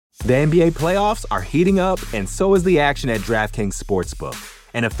The NBA playoffs are heating up, and so is the action at DraftKings Sportsbook,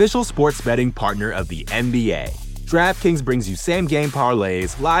 an official sports betting partner of the NBA. DraftKings brings you same-game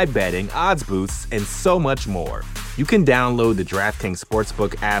parlays, live betting, odds boosts, and so much more. You can download the DraftKings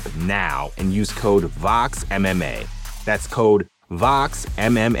Sportsbook app now and use code VOXMMA. That's code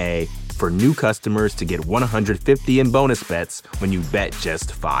VOXMMA for new customers to get $150 in bonus bets when you bet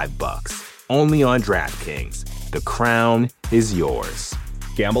just $5. Only on DraftKings. The crown is yours.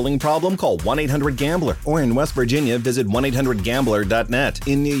 Gambling problem? Call 1-800-GAMBLER. Or in West Virginia, visit 1-800-GAMBLER.net.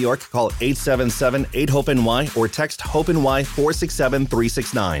 In New York, call 877-8-HOPE-NY or text HOPE-NY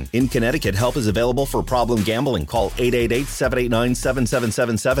 467-369. In Connecticut, help is available for problem gambling. Call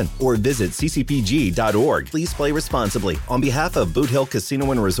 888-789-7777 or visit ccpg.org. Please play responsibly. On behalf of Boot Hill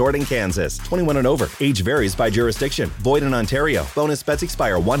Casino and Resort in Kansas, 21 and over. Age varies by jurisdiction. Void in Ontario. Bonus bets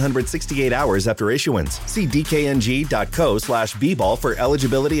expire 168 hours after issuance. See dkng.co/bball for eligibility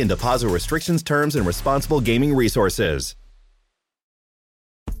and deposit restrictions, terms, and responsible gaming resources.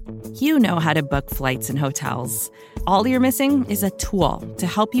 You know how to book flights and hotels. All you're missing is a tool to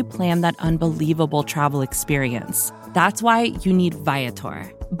help you plan that unbelievable travel experience. That's why you need Viator.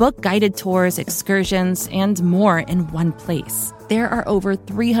 Book guided tours, excursions, and more in one place. There are over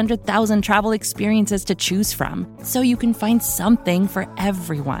 300,000 travel experiences to choose from, so you can find something for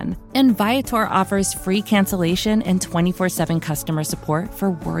everyone. And Viator offers free cancellation and 24/7 customer support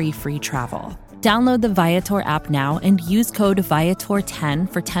for worry-free travel. Download the Viator app now and use code Viator10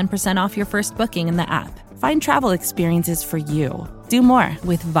 for 10% off your first booking in the app. Find travel experiences for you. Do more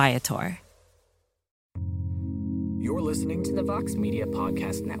with Viator. You're listening to the Vox Media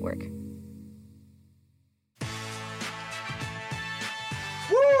Podcast Network.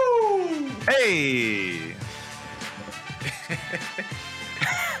 Woo! Hey!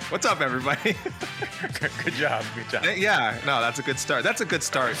 What's up, everybody? Good job. Yeah, no, that's a good start. That's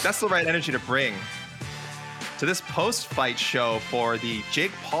the right energy to bring to this post-fight show for the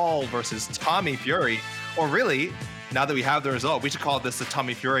Jake Paul versus Tommy Fury. Or really, now that we have the result, we should call this the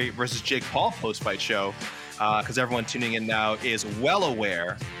Tommy Fury versus Jake Paul post-fight show. Because everyone tuning in now is well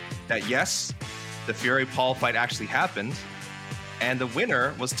aware that, yes, the Fury-Paul fight actually happened. And the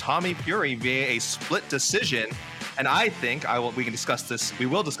winner was Tommy Fury via a split decision. And I think we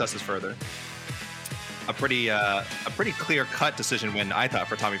will discuss this further. A pretty clear-cut decision win, I thought,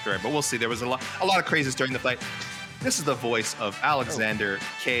 for Tommy Fury. But we'll see. There was a lot of crazes during the fight. This is the voice of Alexander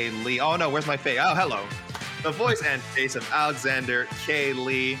K. Lee. Oh, no, where's my face? Oh, hello. The voice and face of Alexander K.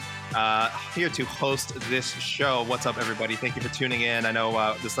 Lee. Here to host this show. What's up, everybody? Thank you for tuning in. I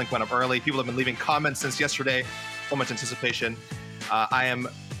know this link went up early. People have been leaving comments since yesterday. So much anticipation. I am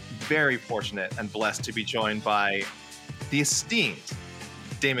very fortunate and blessed to be joined by the esteemed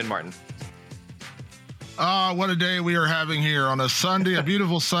Damon Martin. What a day we are having here on a Sunday, a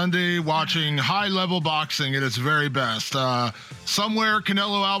beautiful Sunday, watching high-level boxing at its very best. Somewhere,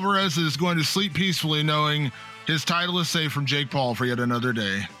 Canelo Alvarez is going to sleep peacefully knowing his title is safe from Jake Paul for yet another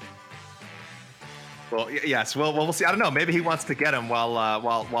day. Well, yes. Well, we'll see. I don't know. Maybe he wants to get him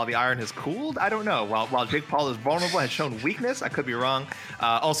while the iron has cooled. I don't know. While Jake Paul is vulnerable, has shown weakness. I could be wrong.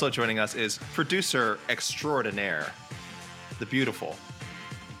 Also joining us is producer extraordinaire, the beautiful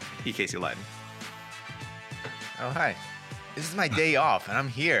E. Casey Leiden. Oh, hi. This is my day off, and I'm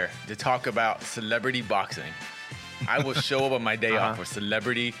here to talk about celebrity boxing. I will show up on my day off for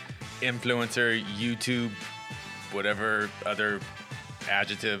celebrity, influencer, YouTube, whatever other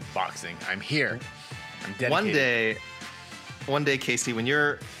adjective boxing. I'm here. I'm dedicated. One day, Casey, when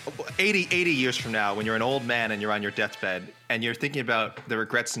you're 80 years from now, when you're an old man and you're on your deathbed and you're thinking about the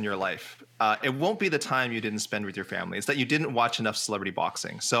regrets in your life, it won't be the time you didn't spend with your family. It's that you didn't watch enough celebrity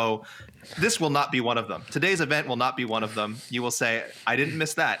boxing. So this will not be one of them. Today's event will not be one of them. You will say, I didn't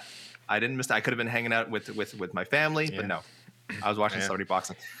miss that. I could have been hanging out with my family, but no. I was watching celebrity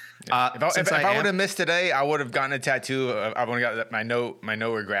boxing. Yeah. If I would have missed today, I would have gotten a tattoo. I've only got my no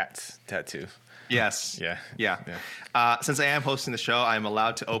regrets tattoo. Yes. Yeah. Since I am hosting the show, I am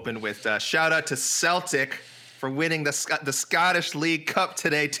allowed to open with shout out to Celtic for winning the Scottish League Cup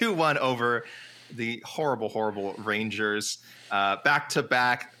today, 2-1 over the horrible Rangers.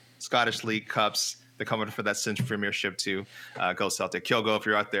 Back-to-back Scottish League Cups. They're coming for that Cinch Premiership too. Go Celtic. Kyogo, if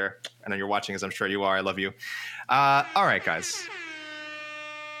you're out there. I know you're watching, as I'm sure you are. I love you. All right, guys.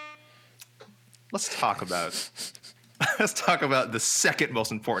 Let's talk about the second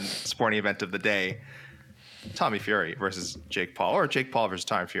most important sporting event of the day. Tommy Fury versus Jake Paul, or Jake Paul versus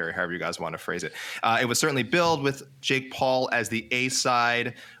Tommy Fury, however you guys want to phrase it. It was certainly billed with Jake Paul as the A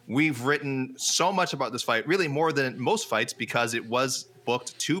side. We've written so much about this fight, really more than most fights, because it was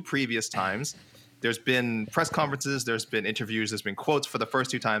booked 2 previous times. There's been press conferences, there's been interviews, there's been quotes for the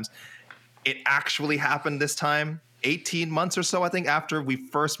first 2 times. It actually happened this time, 18 months or so, I think, after we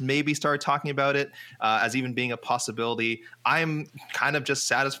first maybe started talking about it as even being a possibility. I'm kind of just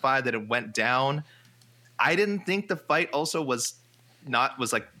satisfied that it went down. I didn't think the fight also was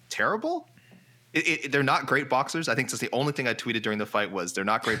like terrible. They're not great boxers. I think that's the only thing I tweeted during the fight was they're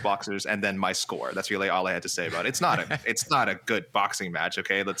not great boxers, and then my score. That's really all I had to say about it. It's not a good boxing match.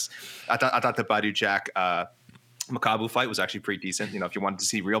 Okay, I thought the Badou Jack Makabu fight was actually pretty decent. If you wanted to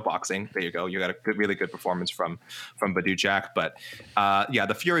see real boxing, there you go. You got a really good performance from Badou Jack. But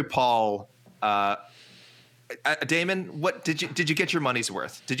the Fury Paul. Damon, what did you get your money's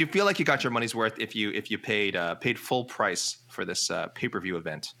worth? Did you feel like you got your money's worth if you paid full price for this pay-per-view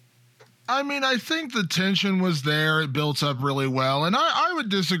event? I mean, I think the tension was there. It built up really well. And I would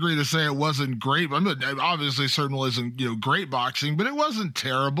disagree to say it wasn't great. I mean, obviously, certainly isn't great boxing, but it wasn't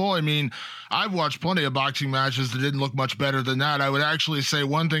terrible. I mean, I've watched plenty of boxing matches that didn't look much better than that. I would actually say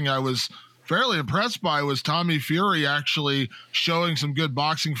one thing I was fairly impressed by was Tommy Fury actually showing some good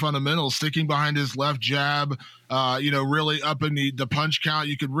boxing fundamentals, sticking behind his left jab, really up in the punch count.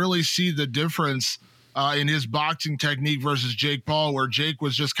 You could really see the difference in his boxing technique versus Jake Paul, where Jake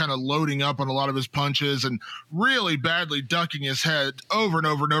was just kind of loading up on a lot of his punches and really badly ducking his head over and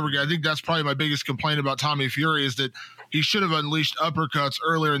over and over again. I think that's probably my biggest complaint about Tommy Fury is that he should have unleashed uppercuts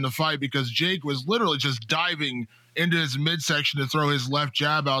earlier in the fight because Jake was literally just diving into his midsection to throw his left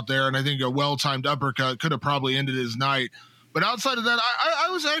jab out there, and I think a well-timed uppercut could have probably ended his night. But outside of that, I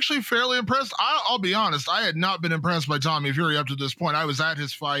was actually fairly impressed. I'll be honest, I had not been impressed by Tommy Fury up to this point. I was at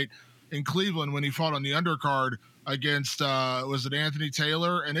his fight in Cleveland when he fought on the undercard against, was it Anthony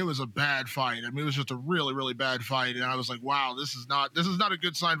Taylor? And it was a bad fight. I mean, it was just a really, really bad fight. And I was like, wow, this is not a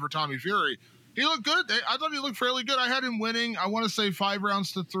good sign for Tommy Fury. He looked good. I thought he looked fairly good. I had him winning, I want to say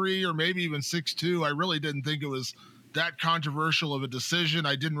 5-3 or maybe even 6-2. I really didn't think it was that controversial of a decision.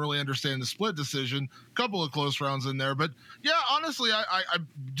 I didn't really understand the split decision. A couple of close rounds in there. But yeah, honestly, I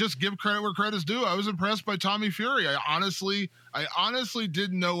just give credit where credit's due. I was impressed by Tommy Fury. I honestly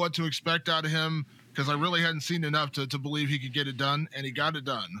didn't know what to expect out of him because I really hadn't seen enough to believe he could get it done, and he got it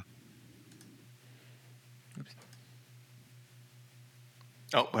done.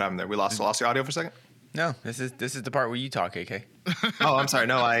 Oh, what happened there? We lost the audio for a second? No, this is the part where you talk, AK. Oh, I'm sorry.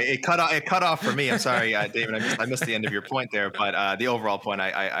 No, it cut off for me. I'm sorry, David. I missed the end of your point there, but the overall point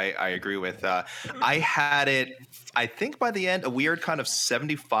I agree with. I had it, I think by the end, a weird kind of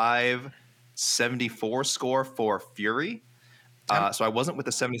 75-74 score for Fury. So I wasn't with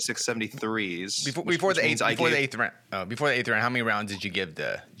the 76-73s. Before the eighth round, how many rounds did you give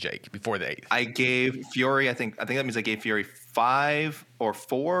to Jake before the eighth? I gave Fury, I think that means I gave Fury 5 or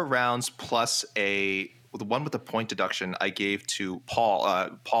 4 rounds plus the one with the point deduction I gave to Paul,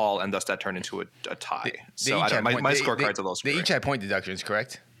 and thus that turned into a tie. My scorecards are a little screwy. They each had point deductions,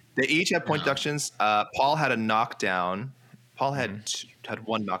 correct? They each had point deductions. Paul had a knockdown. Paul had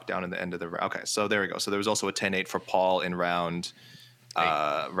one knockdown in the end of the round. Okay, so there we go. So there was also a 10-8 for Paul in round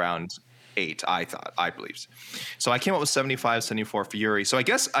 8, I believe. So I came up with 75-74 Fury. So I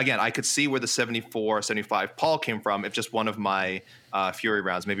guess, again, I could see where the 74-75 Paul came from if just one of my Fury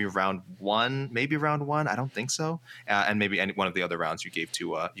rounds, maybe round one. I don't think so. And maybe any one of the other rounds you gave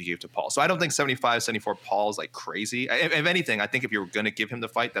to Paul. So I don't think 75-74 Paul is like crazy. If anything, I think if you were going to give him the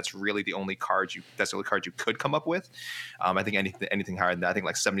fight, that's really the only card you could come up with. I think anything higher than that, I think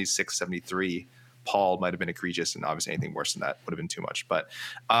like 76-73 Paul might have been egregious, and obviously anything worse than that would have been too much. But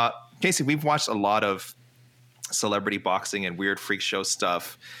Casey, we've watched a lot of celebrity boxing and weird freak show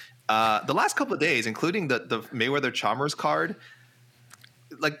stuff the last couple of days, including the Mayweather Chalmers card.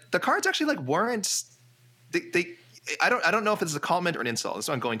 Like the cards actually like weren't they I don't know if it's a comment or an insult. That's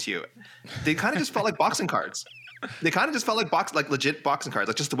what I'm going to you. They kind of just felt like boxing cards. They kind of just felt like legit boxing cards,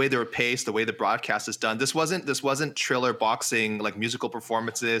 like just the way they were paced, the way the broadcast is done. This wasn't Triller boxing, like musical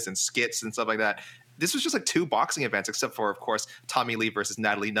performances and skits and stuff like that. This was just like 2 boxing events, except for, of course, Tommy Lee versus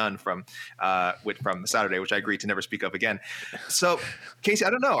Natalie Nunn from Saturday, which I agreed to never speak of again. So, Casey,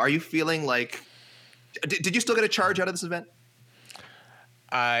 I don't know. Are you feeling like did you still get a charge out of this event?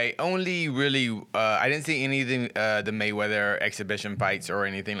 I only really I didn't see anything the Mayweather exhibition fights or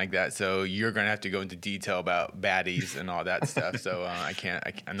anything like that. So you're gonna have to go into detail about baddies and all that stuff. So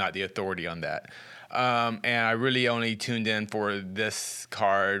I'm not the authority on that. And I really only tuned in for this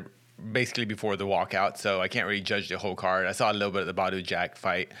card basically before the walkout. So I can't really judge the whole card. I saw a little bit of the Badou Jack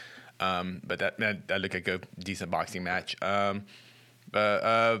fight, but that looked like a decent boxing match. But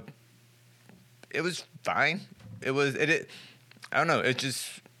it was fine. I don't know.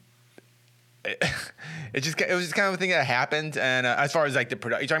 it was just kind of a thing that happened. And as far as like the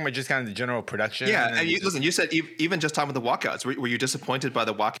production, you're talking about just kind of the general production. Yeah, and you said even just talking about the walkouts. Were you disappointed by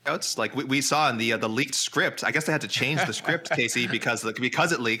the walkouts? Like we saw in the leaked script. I guess they had to change the script, Casey, because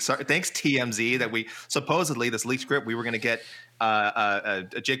it leaked. So, thanks TMZ that we supposedly this leaked script we were going to get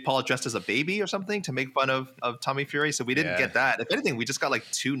Jake Paul dressed as a baby or something to make fun of Tommy Fury. So we didn't get that. If anything, we just got like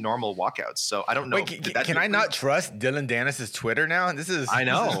 2 normal walkouts. So I don't know. Wait, can I not trust Dylan Dennis's Twitter now? I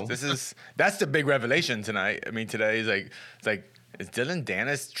know. That's the big revelation tonight. I mean, today is is Dylan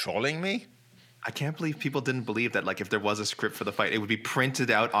Dennis trolling me? I can't believe people didn't believe that, like, if there was a script for the fight, it would be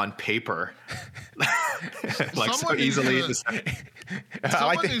printed out on paper, like so easily.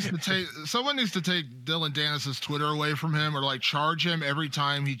 Someone needs to take Dylan Dennis's Twitter away from him, or like charge him every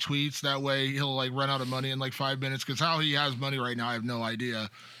time he tweets. That way, he'll like run out of money in like 5 minutes. Because how he has money right now, I have no idea.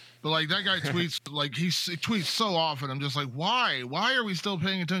 But like that guy tweets like he tweets so often. I'm just like, why? Why are we still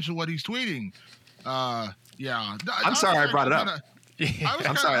paying attention to what he's tweeting? Yeah. I'm sorry I brought it up.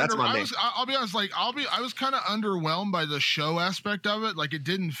 I'm sorry, that's my name. I'll be honest, I was kind of underwhelmed by the show aspect of it. Like, it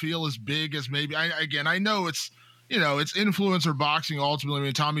didn't feel as big as maybe. I know it's influencer boxing ultimately. I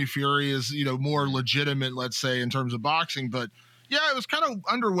mean, Tommy Fury is more legitimate, let's say, in terms of boxing. But yeah, it was kind of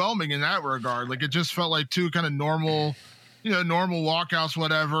underwhelming in that regard. Like, it just felt like 2 kind of normal walkouts,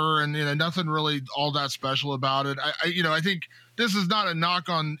 whatever, and nothing really all that special about it. I think this is not a knock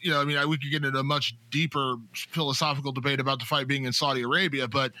on, we could get into a much deeper philosophical debate about the fight being in Saudi Arabia,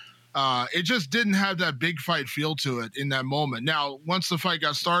 but it just didn't have that big fight feel to it in that moment. Now, once the fight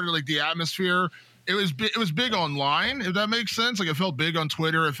got started, like the atmosphere, it was big online, if that makes sense. Like, it felt big on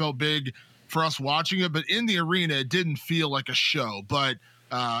Twitter. It felt big for us watching it, but in the arena, it didn't feel like a show. But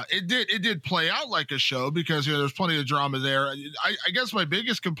it did play out like a show because there's plenty of drama there. I guess my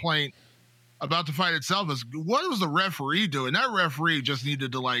biggest complaint about the fight itself is, what was the referee doing? That referee just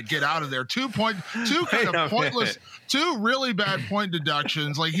needed to like get out of there. 2 really bad point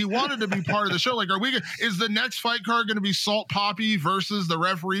deductions. Like, he wanted to be part of the show. Like, is the next fight card going to be Salt Poppy versus the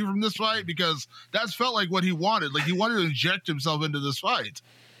referee from this fight? Because that's felt like what he wanted. Like, he wanted to inject himself into this fight.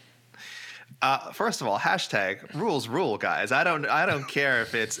 First of all, hashtag rules rule, guys. I don't care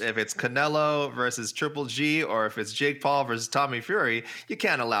if it's Canelo versus Triple G or if it's Jake Paul versus Tommy Fury. You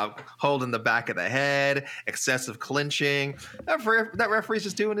can't allow holding the back of the head, excessive clinching. That referee's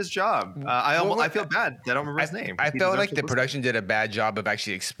just doing his job. I feel bad. I don't remember his name. I felt like the production did a bad job of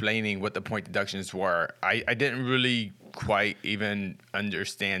actually explaining what the point deductions were. I didn't really quite even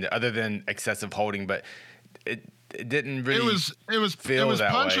understand it, other than excessive holding, but it didn't really. It was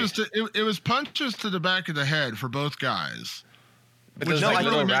punches way. It was punches to the back of the head for both guys. But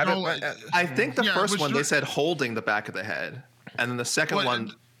I think the first one they said holding the back of the head, and then the second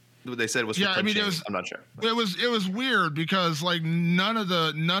one they said was for punching. I'm not sure. It was weird because like none of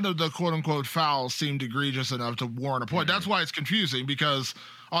the quote unquote fouls seemed egregious enough to warrant a point. That's why it's confusing, because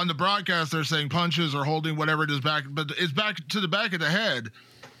on the broadcast they're saying punches or holding, whatever it is, back, but it's back to the back of the head.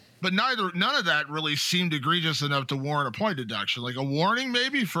 But none of that really seemed egregious enough to warrant a point deduction. Like a warning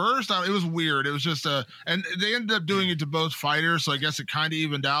maybe first. It was weird. It was just and they ended up doing it to both fighters, so I guess it kind of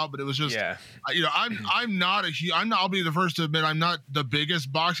evened out. But it was just, I'll be the first to admit I'm not the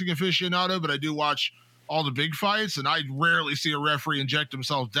biggest boxing aficionado, but I do watch all the big fights, and I rarely see a referee inject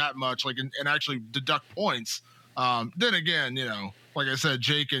himself that much, like and actually deduct points. Then again, like I said,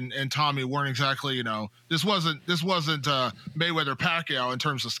 Jake and Tommy weren't exactly, this wasn't Mayweather Pacquiao in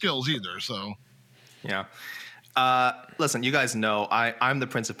terms of skills either. So, yeah. Listen, you guys know I'm the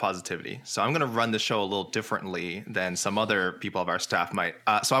Prince of Positivity, so I'm going to run the show a little differently than some other people of our staff might.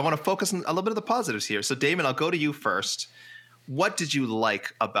 So I want to focus on a little bit of the positives here. So Damon, I'll go to you first. What did you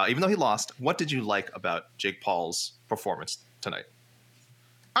like about, even though he lost, what did you like about Jake Paul's performance tonight?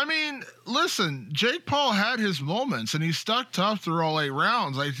 I mean, listen, Jake Paul had his moments, and he stuck tough through all 8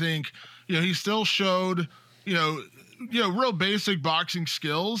 rounds. I think, he still showed, real basic boxing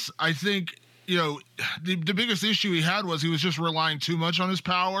skills. I think, the biggest issue he had was he was just relying too much on his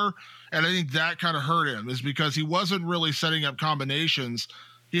power, and I think that kind of hurt him, is because he wasn't really setting up combinations.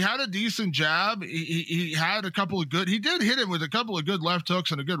 He had a decent jab. He had a couple of good – he did hit him with a couple of good left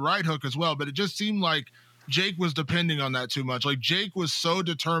hooks and a good right hook as well, but it just seemed like Jake was depending on that too much. Like, Jake was so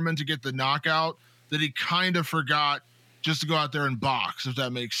determined to get the knockout that he kind of forgot just to go out there and box, if that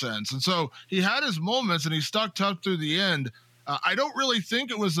makes sense. And so he had his moments, and he stuck tough through the end. I don't really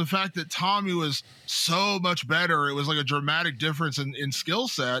think it was the fact that Tommy was so much better. It was like a dramatic difference in skill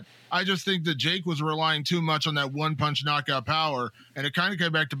set. I just think that Jake was relying too much on that one-punch knockout power, and it kind of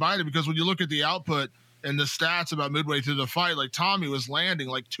came back to bite him, because when you look at the output and the stats about midway through the fight, like Tommy was landing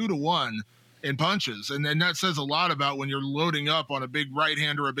like 2-1. in punches. And then that says a lot about when you're loading up on a big right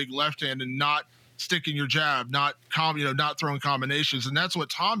hand or a big left hand and not sticking your jab, not throwing combinations. And that's what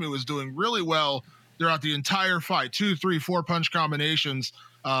Tommy was doing really well throughout the entire fight. 2, 3, 4 punch combinations,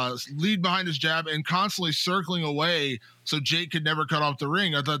 lead behind his jab, and constantly circling away so Jake could never cut off the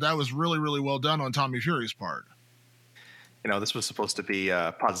ring. I thought that was really, really well done on Tommy Fury's part. This was supposed to be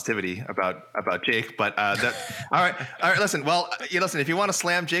positivity about Jake, but all right. Listen, if you want to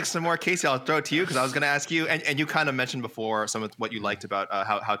slam Jake some more, Casey, I'll throw it to you because I was going to ask you, and you kind of mentioned before some of what you liked about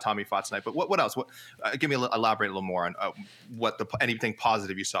how Tommy fought tonight. But what else? Elaborate a little more on anything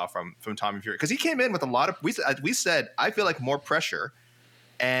positive you saw from Tommy Fury, because he came in with a lot of we said I feel like more pressure.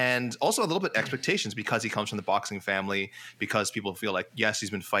 And also a little bit expectations because he comes from the boxing family, because people feel like, yes, he's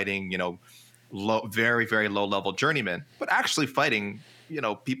been fighting, very, very low level journeymen, but actually fighting,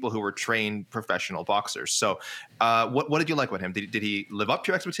 people who were trained professional boxers. So what did you like about him? Did he live up to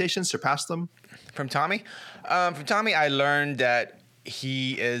your expectations, surpass them? From Tommy? From Tommy, I learned that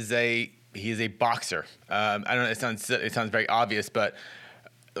he is a boxer. I don't know, it sounds very obvious, but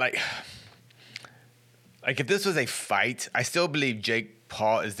like if this was a fight, I still believe Jake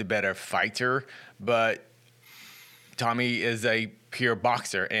Paul is the better fighter, but Tommy is a pure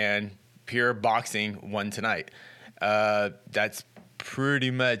boxer, and pure boxing won tonight. That's pretty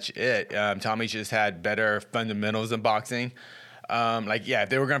much it. Tommy just had better fundamentals in boxing. If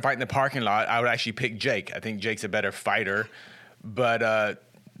they were going to fight in the parking lot, I would actually pick Jake. I think Jake's a better fighter, but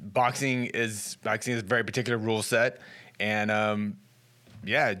boxing is a very particular rule set, and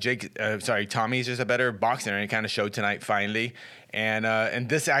Tommy's just a better boxer, and it kind of showed tonight finally. And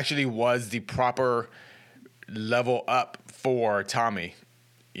this actually was the proper level up for Tommy.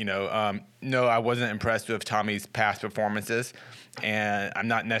 No, I wasn't impressed with Tommy's past performances, and I'm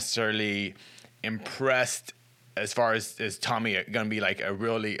not necessarily impressed as far as Tommy going to be like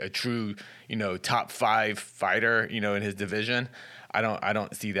a true, top 5 fighter, in his division. I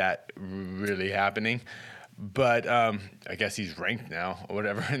don't see that really happening. But I guess he's ranked now or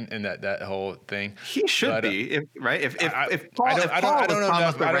whatever in that whole thing. He should be, right? If Paul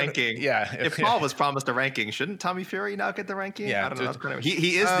was promised a ranking, shouldn't Tommy Fury now get the ranking? Yeah, I don't know.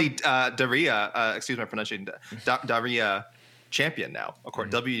 He is the Daria, excuse my pronunciation, Daria champion now,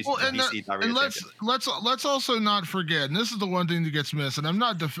 according to WBC Daria champion. Let's also not forget, and this is the one thing that gets missed. And I'm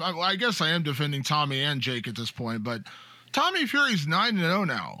not. I guess I am defending Tommy and Jake at this point, but Tommy Fury's 9-0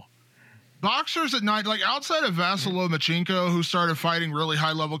 now. Boxers at night, like outside of Vasyl Lomachenko, who started fighting really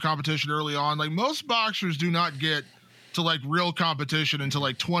high level competition early on, like most boxers do not get to like real competition until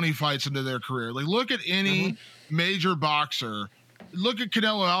like 20 fights into their career. Like look at any major boxer. Look at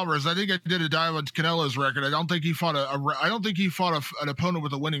Canelo Alvarez. I think I did a dive on Canelo's record. I don't think he fought an opponent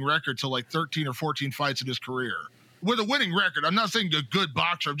with a winning record till like 13 or 14 fights in his career. With a winning record. I'm not saying a good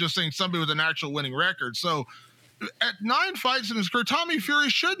boxer. I'm just saying somebody with an actual winning record. So at 9 fights in his career, Tommy Fury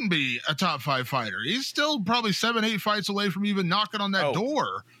shouldn't be a top 5 fighter. He's still probably 7-8 fights away from even knocking on that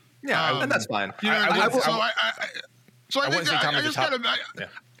door. Yeah, and that's fine. I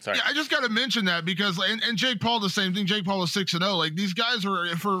just got to mention that because, and Jake Paul, the same thing. Jake Paul was 6-0. Like these guys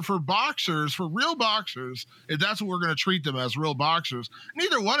are for boxers, for real boxers. If that's what we're going to treat them as, real boxers,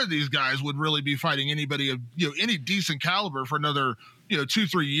 neither one of these guys would really be fighting anybody of any decent caliber for another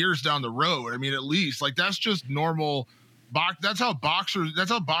 2-3 years down the road. I mean, at least like that's just normal. That's how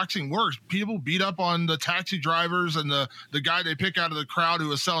boxing works. People beat up on the taxi drivers and the guy they pick out of the crowd who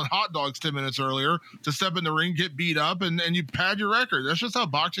was selling hot dogs 10 minutes earlier to step in the ring, get beat up, and you pad your record. That's just how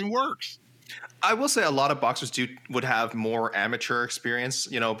boxing works. I will say a lot of boxers would have more amateur experience,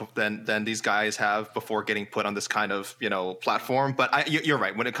 than these guys have before getting put on this kind of, platform. But you're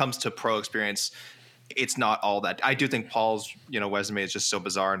right. When it comes to pro experience, it's not all that. I do think Paul's, resume is just so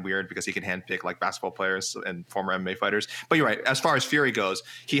bizarre and weird because he can handpick like basketball players and former MMA fighters. But you're right. As far as Fury goes,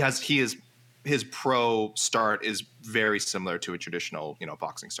 his pro start is very similar to a traditional,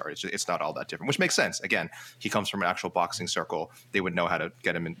 boxing start. It's not all that different, which makes sense. Again, he comes from an actual boxing circle. They would know how to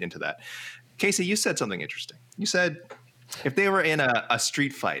get him into that. Casey, you said something interesting. You said if they were in a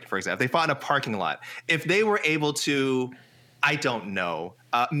street fight, for example, if they fought in a parking lot, if they were able to, I don't know,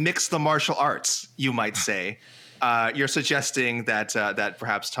 mix the martial arts, you might say. You're suggesting that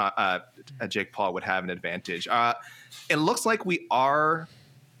perhaps Jake Paul would have an advantage. It looks like we are.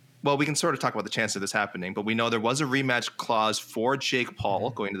 Well, we can sort of talk about the chance of this happening, but we know there was a rematch clause for Jake Paul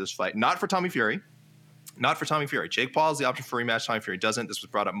going into this fight, not for Tommy Fury. Not for Tommy Fury. Jake Paul has the option for rematch. Tommy Fury doesn't. This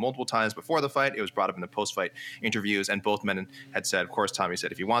was brought up multiple times before the fight. It was brought up in the post-fight interviews, and both men had said, of course, Tommy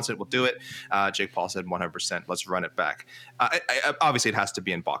said, if he wants it, we'll do it. Jake Paul said 100%, let's run it back. Obviously, it has to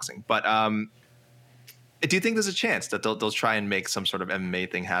be in boxing. But Do you think there's a chance that they'll try and make some sort of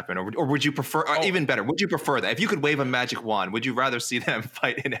MMA thing happen, or would you prefer, or even better, would you prefer that if you could wave a magic wand? Would you rather see them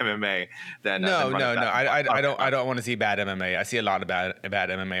fight in MMA than No. I don't want to see bad MMA. I see a lot of bad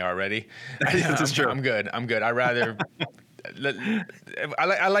MMA already. This is true. I'm good. I rather.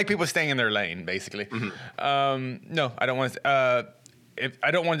 I like people staying in their lane, basically. No, I don't want to.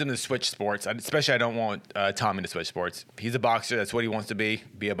 I don't want them to switch sports. Especially, I don't want Tommy to switch sports. He's a boxer. That's what he wants to be.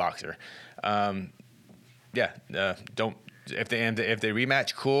 Be a boxer. Don't. If they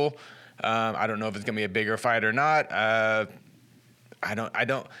rematch, cool. I don't know if it's gonna be a bigger fight or not. I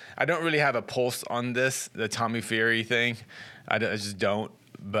don't really have a pulse on this, the Tommy Fury thing. I just don't.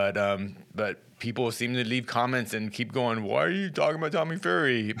 But people seem to leave comments and keep going, why are you talking about Tommy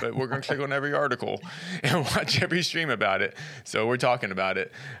Fury? But we're going to click on every article and watch every stream about it. So we're talking about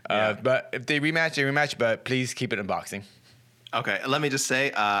it. But if they rematch, they rematch. But please keep it in boxing. Okay, let me just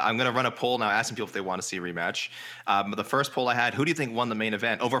say, I'm going to run a poll now asking people if they want to see a rematch. The first poll I had, who do you think won the main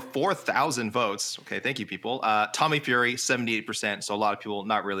event? Over 4,000 votes. Okay, thank you, people. Tommy Fury, 78%. So a lot of people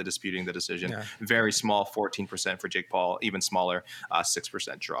not really disputing the decision. Yeah. Very small, 14% for Jake Paul. Even smaller,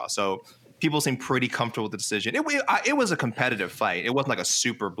 6% draw. So people seem pretty comfortable with the decision. It was a competitive fight. It wasn't like a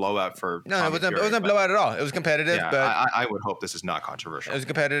super blowout for Tommy Fury, it wasn't a blowout at all. It was competitive. Yeah, but I would hope this is not controversial. It was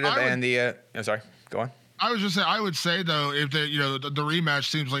competitive, I'm sorry, go on. I was just saying, I would say though, if the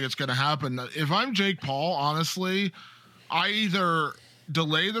rematch seems like it's going to happen, if I'm Jake Paul, honestly, I either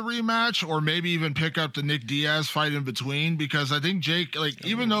delay the rematch or maybe even pick up the Nick Diaz fight in between, because I think Jake,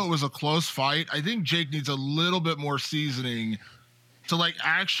 even though it was a close fight, I think Jake needs a little bit more seasoning to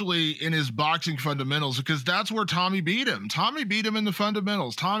actually in his boxing fundamentals, because that's where Tommy beat him. Tommy beat him in the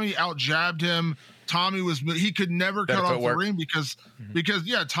fundamentals. Tommy out-jabbed him. He could never cut off the ring because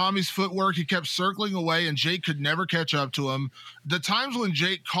Tommy's footwork, he kept circling away and Jake could never catch up to him. The times when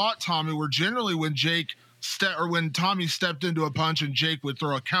Jake caught Tommy were generally when when Tommy stepped into a punch and Jake would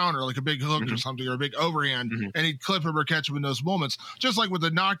throw a counter, like a big hook or something, or a big overhand, and he'd clip him or catch him in those moments. Just like with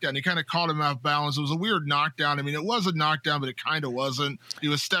the knockdown, he kind of caught him off balance. It was a weird knockdown. I mean, it was a knockdown, but it kind of wasn't. He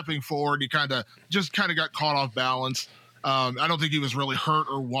was stepping forward. He kind of got caught off balance. I don't think he was really hurt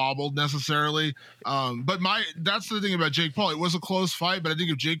or wobbled necessarily. But that's the thing about Jake Paul. It was a close fight, but I think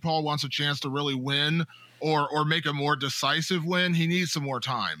if Jake Paul wants a chance to really win or make a more decisive win, he needs some more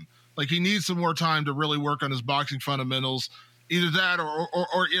time. He needs some more time to really work on his boxing fundamentals. Either that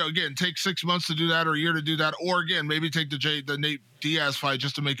or again, take 6 months to do that or a year to do that. Or again, maybe take the Nate Diaz fight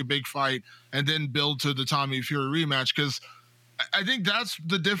just to make a big fight and then build to the Tommy Fury rematch. Because I think that's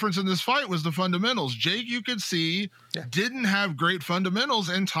the difference in this fight was the fundamentals. Jake, you could see, didn't have great fundamentals,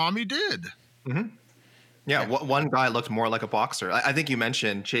 and Tommy did. Mm-hmm. Yeah, one guy looked more like a boxer. I think you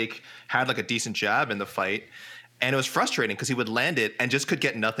mentioned Jake had a decent jab in the fight, and it was frustrating because he would land it and just could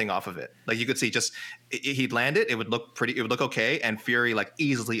get nothing off of it. You could see he'd land it, it would look okay, and Fury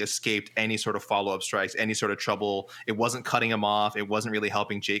easily escaped any sort of follow-up strikes, any sort of trouble. It wasn't cutting him off. It wasn't really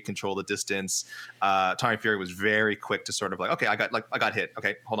helping Jake control the distance. Tommy Fury was very quick to sort of okay, I got hit.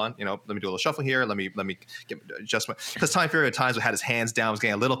 Okay, hold on, let me do a little shuffle here. Let me get adjustment, because Tommy Fury at times had his hands down, was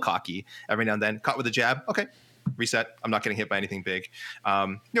getting a little cocky every now and then. Caught with a jab. Okay. Reset. I'm not getting hit by anything big.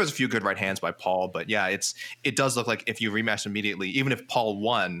 There was a few good right hands by Paul, but yeah, it does look like if you rematch immediately, even if Paul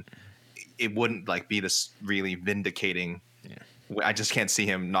won, it wouldn't be this really vindicating. Yeah. I just can't see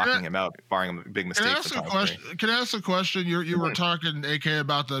him knocking him out, barring a big mistake. Can I ask a question? You were talking, AK,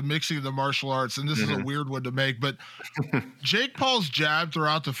 about the mixing of the martial arts, and this is a weird one to make, but Jake Paul's jab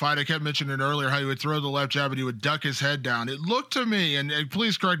throughout the fight, I kept mentioning earlier how he would throw the left jab and he would duck his head down. It looked to me, and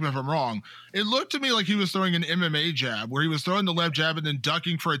please correct me if I'm wrong, it looked to me like he was throwing an MMA jab, where he was throwing the left jab and then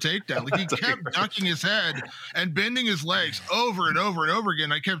ducking for a takedown. He kept ducking his head and bending his legs over and over and over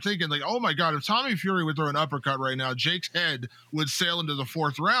again. I kept thinking, oh my God, if Tommy Fury would throw an uppercut right now, Jake's head would sail into the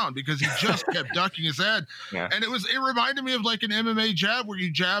fourth round because he just kept ducking his head. Yeah. And it reminded me of an MMA jab where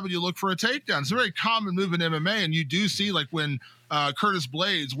you jab and you look for a takedown. It's a very common move in MMA, and you do see when Curtis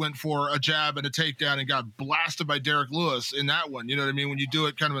Blades went for a jab and a takedown and got blasted by Derek Lewis in that one. You know what I mean? When you do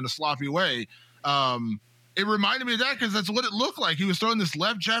it kind of in a sloppy way. It reminded me of that because that's what it looked like. He was throwing this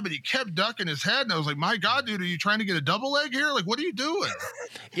left jab and he kept ducking his head. And I was like, my God, dude, are you trying to get a double leg here? What are you doing?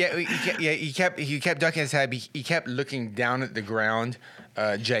 He kept ducking his head. He kept looking down at the ground,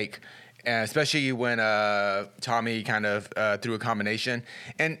 Jake. And especially when Tommy kind of threw a combination.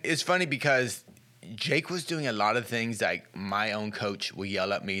 And it's funny because Jake was doing a lot of things that my own coach will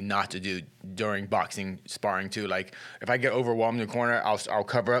yell at me not to do during boxing sparring too. If I get overwhelmed in the corner, I'll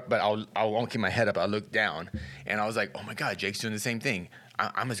cover up, but I won't keep my head up. I'll look down. And I was like, oh my God, Jake's doing the same thing.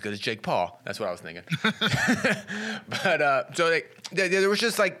 I'm as good as Jake Paul. That's what I was thinking. But so there was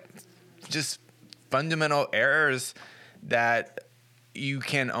just fundamental errors that you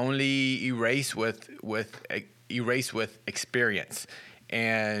can only erase with experience.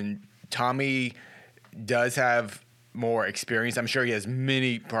 And Tommy does have more experience. I'm sure he has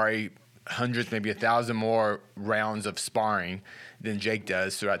many, probably hundreds, maybe 1,000 more rounds of sparring than Jake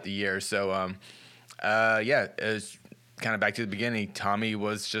does throughout the year. So, it's kind of back to the beginning. Tommy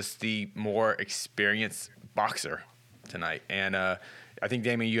was just the more experienced boxer tonight. And I think,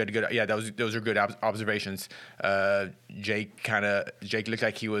 Damien, you had good. Yeah, those are good observations. Jake looked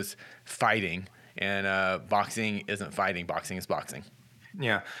like he was fighting, and boxing isn't fighting. Boxing is boxing.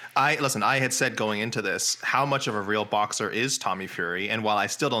 Yeah. I had said going into this, how much of a real boxer is Tommy Fury? And while I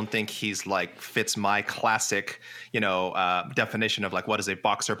still don't think he's fits my classic, definition of what is a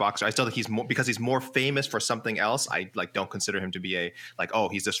boxer, I still think he's more famous for something else. I don't consider him to be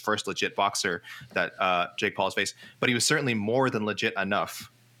he's this first legit boxer that Jake Paul has faced, but he was certainly more than legit enough.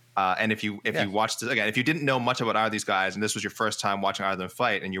 And if you watched this again, if you didn't know much about either of these guys, and this was your first time watching either of them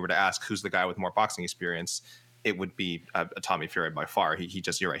fight, and you were to ask who's the guy with more boxing experience, it would be a Tommy Fury by far.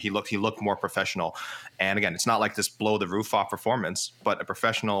 You're right. He looked more professional. And again, it's not like this blow the roof off performance, but a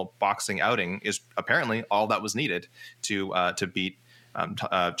professional boxing outing is apparently all that was needed to beat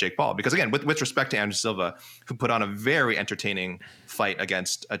Jake Paul. Because again, with respect to Anderson Silva, who put on a very entertaining fight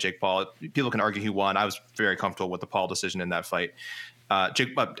against Jake Paul, people can argue he won. I was very comfortable with the Paul decision in that fight.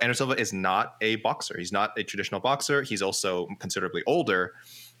 Anderson Silva is not a boxer. He's not a traditional boxer. He's also considerably older.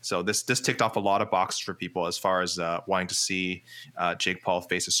 So this ticked off a lot of boxes for people as far as wanting to see Jake Paul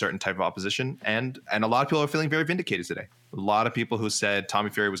face a certain type of opposition. And a lot of people are feeling very vindicated today. A lot of people who said Tommy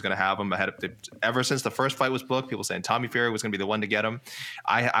Fury was going to have him ever since the first fight was booked, people saying Tommy Fury was going to be the one to get him.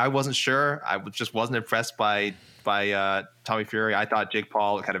 I wasn't sure. I just wasn't impressed by Tommy Fury. I thought Jake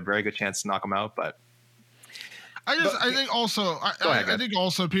Paul had a very good chance to knock him out, but I think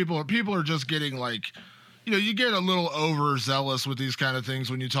also people are just getting you get a little overzealous with these kind of things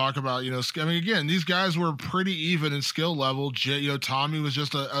when you talk about, again, these guys were pretty even in skill level. Tommy was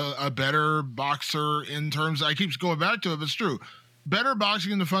just a better boxer in terms, I keep going back to it, but it's true. Better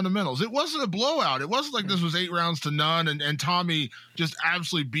boxing in the fundamentals. It wasn't a blowout. It wasn't like this was 8 rounds to none and Tommy just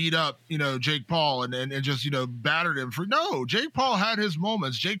absolutely beat up, Jake Paul and just, battered him no, Jake Paul had his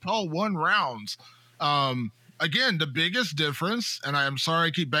moments. Jake Paul won rounds. Again, the biggest difference, and I'm sorry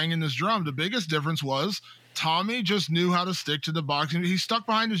I keep banging this drum, the biggest difference was Tommy just knew how to stick to the boxing. He stuck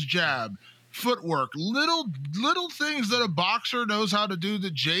behind his jab, footwork, little things that a boxer knows how to do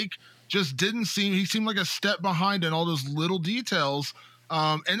that Jake just didn't seem. He seemed like a step behind in all those little details.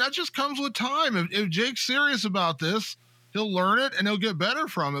 And that just comes with time. If Jake's serious about this, he'll learn it and he'll get better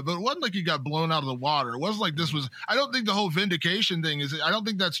from it. But it wasn't like he got blown out of the water. It wasn't like this was – I don't think the whole vindication thing is – I don't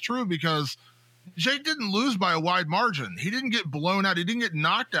think that's true because – Jake didn't lose by a wide margin. He didn't get blown out. He didn't get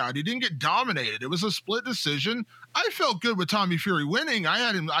knocked out. He didn't get dominated. It was a split decision. I felt good with Tommy Fury winning. I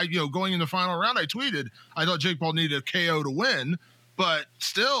had him, going in the final round, I tweeted, I thought Jake Paul needed a KO to win, but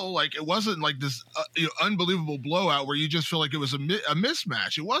still, it wasn't like this unbelievable blowout where you just feel like it was a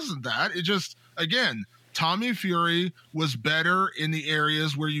mismatch. It wasn't that. It just, again, Tommy Fury was better in the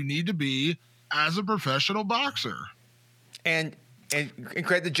areas where you need to be as a professional boxer. And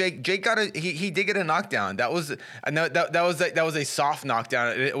credit to Jake. Jake he did get a knockdown. That was a soft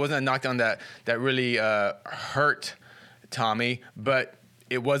knockdown. It wasn't a knockdown that really hurt Tommy, but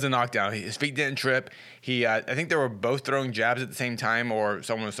it was a knockdown. His feet didn't trip. I think they were both throwing jabs at the same time, or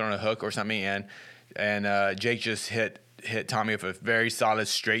someone was throwing a hook or something, and Jake just hit Tommy with a very solid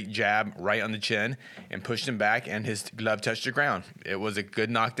straight jab right on the chin and pushed him back, and his glove touched the ground. It was a good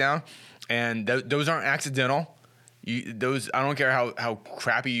knockdown, and those aren't accidental. I don't care how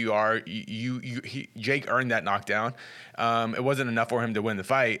crappy you are. Jake earned that knockdown. It wasn't enough for him to win the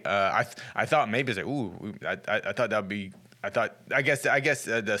fight. I thought maybe it's I thought that would be. I guess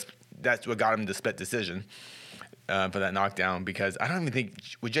that's what got him the split decision for that knockdown, because I don't even think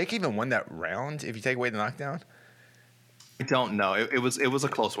would Jake even won that round if you take away the knockdown. I don't know. It was a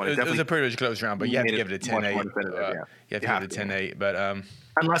close one. It was a pretty close round, but you have to give it a 10-8. You have to give it a 10-8, but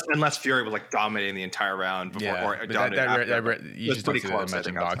unless Fury was dominating the entire round before, or dominating you just don't see that much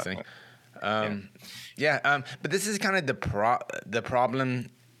in boxing. But this is kind of the problem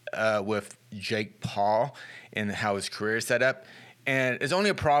with Jake Paul and how his career is set up. And it's only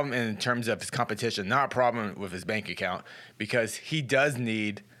a problem in terms of his competition, not a problem with his bank account, because he does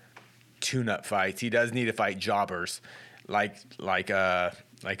need tune-up fights. He does need to fight jobbers like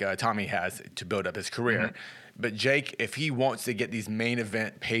Tommy has to build up his career. Mm-hmm. But Jake, if he wants to get these main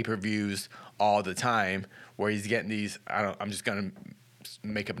event pay-per-views all the time, where he's getting these, I'm just going to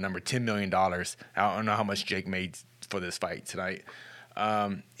make up a number, $10 million. I don't know how much Jake made for this fight tonight.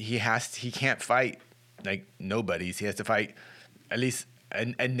 he can't fight like nobodies. He has to fight at least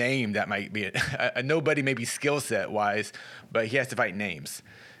a name that might be a nobody, maybe skill set wise, but he has to fight names.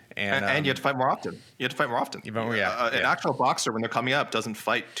 And you have to fight more often. An actual boxer, when they're coming up, doesn't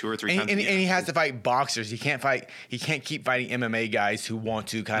fight 2 or 3 times. And he has to fight boxers. He can't keep fighting MMA guys who want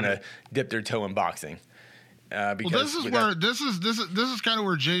to kind of dip their toe in boxing. Because this is kind of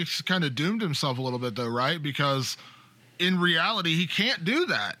where Jake's kind of doomed himself a little bit, though, right? Because in reality, he can't do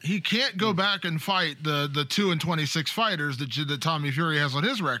that. He can't go back and fight the 2-26 fighters that Tommy Fury has on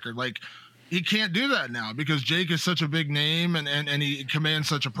his record. Like, he can't do that now because Jake is such a big name and he commands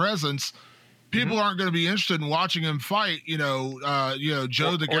such a presence. People aren't going to be interested in watching him fight. Joe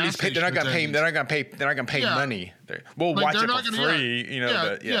the gas station. They're not going to pay money. We'll watch it for free.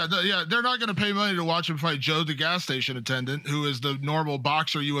 They're not going to pay money to watch him fight Joe the gas station attendant, who is the normal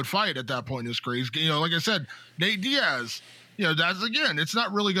boxer you would fight at that point in his career. Like I said, Nate Diaz. That's, again, it's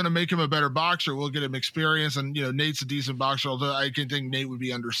not really going to make him a better boxer. We'll get him experience, and Nate's a decent boxer. Although I can think Nate would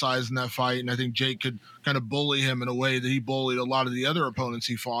be undersized in that fight, and I think Jake could kind of bully him in a way that he bullied a lot of the other opponents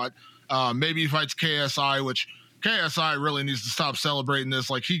he fought. Maybe he fights KSI, which KSI really needs to stop celebrating this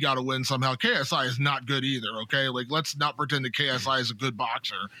like he got to win somehow. KSI is not good either, okay? Like, let's not pretend that KSI is a good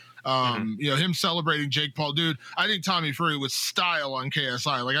boxer. Him celebrating Jake Paul. Dude, I think Tommy Fury would style on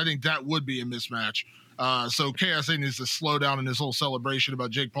KSI. Like, I think that would be a mismatch. So KSI needs to slow down in his whole celebration about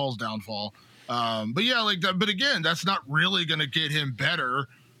Jake Paul's downfall. But again, that's not really going to get him better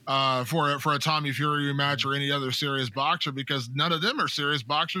for a Tommy Fury rematch or any other serious boxer, because none of them are serious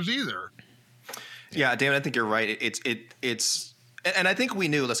boxers either. Yeah, David, I think you're right. It's and I think we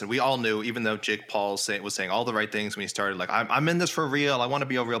knew. Listen, we all knew, even though Jake Paul was saying all the right things when he started. Like, I'm in this for real. I want to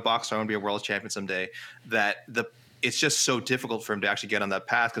be a real boxer. I want to be a world champion someday. It's just so difficult for him to actually get on that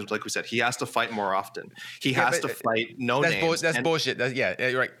path because, like we said, he has to fight more often. He has to fight names. That's bullshit.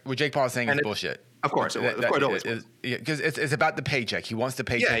 You're right. What Jake Paul is saying is bullshit. Of course, because it's about the paycheck. He wants the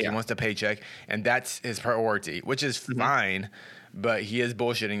paycheck. He wants the paycheck, and that's his priority, which is fine. But he is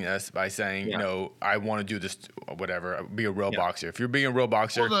bullshitting us by saying, I want to do this, whatever, be a real boxer. If you're being a real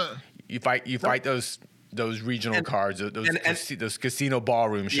boxer, you fight those regional cards, those casino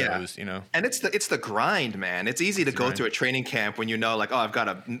ballroom shows, And it's the grind, man. It's easy to go through a training camp when like, I've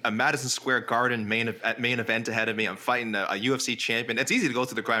got a Madison Square Garden main event ahead of me. I'm fighting a UFC champion. It's easy to go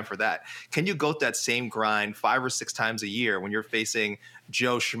through the grind for that. Can you go through that same grind 5 or 6 times a year when you're facing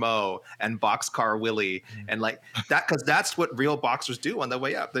Joe Schmo and Boxcar Willie and like that? Because that's what real boxers do on their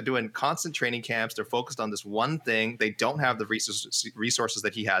way up. They're doing constant training camps. They're focused on this one thing. They don't have the resources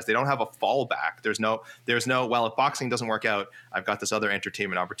that he has. They don't have a fallback. There's no, well, if boxing doesn't work out, I've got this other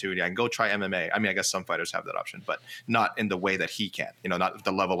entertainment opportunity. I can go try MMA. I mean, I guess some fighters have that option, but not in the way that he can, not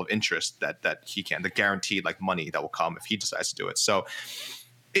the level of interest that he can, the guaranteed like money that will come if he decides to do it. So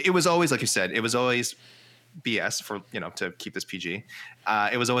it was always, like you said, it was always BS for, to keep this PG.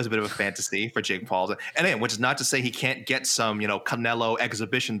 It was always a bit of a fantasy for Jake Paul. And again, which is not to say he can't get some, Canelo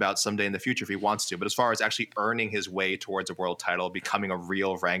exhibition bout someday in the future if he wants to. But as far as actually earning his way towards a world title, becoming a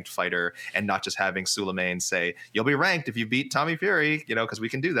real ranked fighter, and not just having Suleiman say, you'll be ranked if you beat Tommy Fury, because we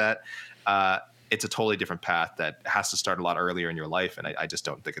can do that. It's a totally different path that has to start a lot earlier in your life. And I just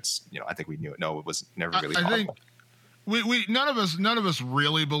don't think it's, I think we knew it. No, it was never really possible. We none of us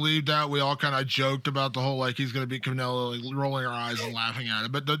really believed that. We all kind of joked about the whole like he's going to beat Canelo, like rolling our eyes and laughing at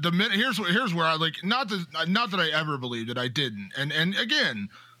it. But the minute here's where I like not that I ever believed it. I didn't. And again,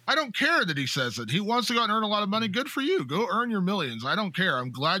 I don't care that he says it. He wants to go out and earn a lot of money. Good for you. Go earn your millions. I don't care.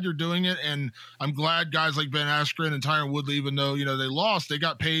 I'm glad you're doing it, and I'm glad guys like Ben Askren and Tyron Woodley, even though they lost, they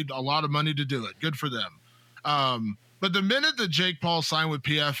got paid a lot of money to do it. Good for them. But the minute that Jake Paul signed with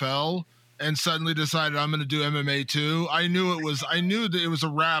PFL and suddenly decided I'm going to do MMA too, I knew that it was a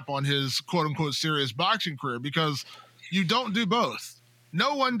wrap on his quote unquote serious boxing career, because you don't do both.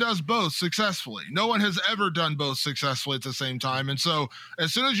 No one does both successfully. No one has ever done both successfully at the same time. And so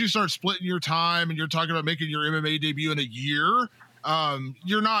as soon as you start splitting your time and you're talking about making your MMA debut in a year,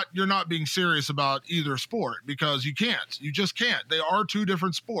 you're not being serious about either sport, because you just can't. They are two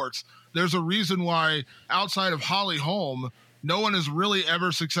different sports. There's a reason why outside of Holly Holm, no one has really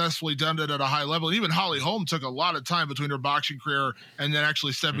ever successfully done it at a high level. Even Holly Holm took a lot of time between her boxing career and then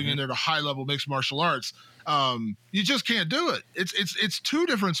actually stepping in there to high level mixed martial arts. You just can't do it. It's two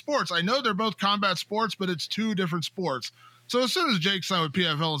different sports. I know they're both combat sports, but it's two different sports. So as soon as Jake signed with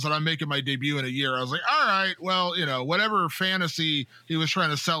PFL and said, I'm making my debut in a year, I was like, all right, well, whatever fantasy he was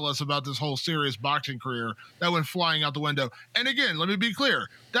trying to sell us about this whole serious boxing career, that went flying out the window. And again, let me be clear.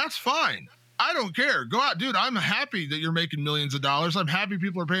 That's fine. I don't care. Go out, dude. I'm happy that you're making millions of dollars. I'm happy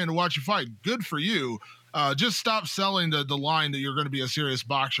people are paying to watch you fight. Good for you. just stop selling the line that you're going to be a serious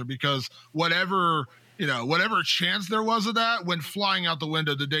boxer, because whatever chance there was of that went flying out the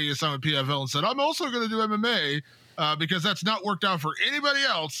window the day you signed with PFL and said, I'm also going to do MMA, because that's not worked out for anybody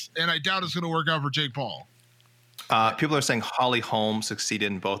else, and I doubt it's going to work out for Jake Paul. People are saying Holly Holm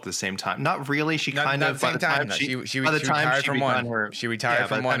succeeded in both at the same time. Not really. She kind of by the time she retired from one. She retired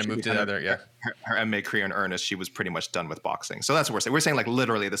from one and moved to the other. Yeah, her MMA career in earnest, she was pretty much done with boxing. So that's what we're saying. We're saying like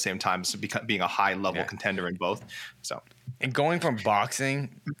literally at the same time, so being a high level contender in both. So and going from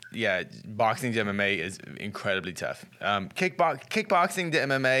boxing to MMA is incredibly tough. Kickboxing to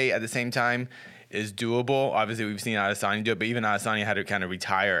MMA at the same time is doable. Obviously, we've seen Adesanya do it, but even Adesanya had to kind of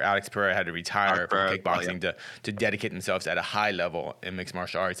retire. Alex Pereira had to retire from kickboxing to dedicate themselves at a high level in mixed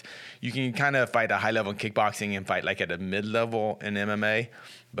martial arts. You can kind of fight a high level in kickboxing and fight like at a mid level in MMA,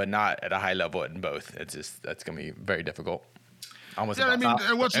 but not at a high level in both. That's going to be very difficult. Almost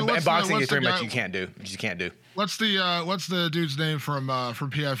impossible. Boxing is pretty much you can't do. You just can't do. What's the dude's name from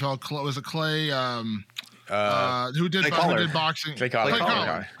PFL? Was it Clay? Who did boxing? Clay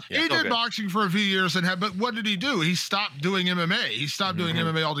Collins. He did boxing for a few years but what did he do? He stopped doing MMA. He stopped doing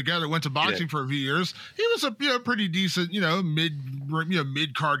MMA altogether. Went to boxing for a few years. He was a pretty decent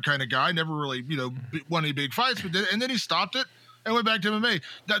mid card kind of guy. Never really won any big fights, and then he stopped it and went back to MMA.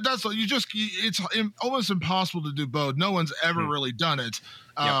 It's almost impossible to do both. No one's ever really done it.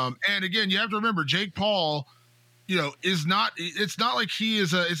 And again, you have to remember Jake Paul. It's not like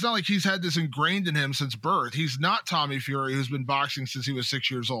he's had this ingrained in him since birth. He's not Tommy Fury, who's been boxing since he was 6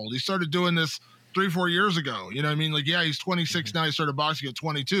 years old. He started doing this 3-4 years ago. You know what I mean? Like, yeah, he's 26 now. He started boxing at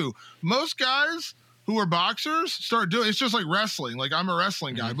 22. Most guys who are boxers start doing it's just like wrestling. Like, I'm a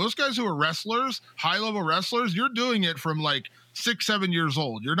wrestling guy. Most guys who are wrestlers, high level wrestlers, you're doing it from like 6-7 years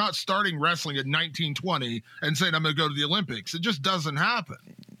old. You're not starting wrestling at 19, 20 and saying I'm going to go to the Olympics. It just doesn't happen.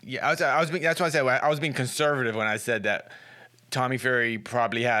 Yeah, that's why I said I was being conservative when I said that Tommy Fury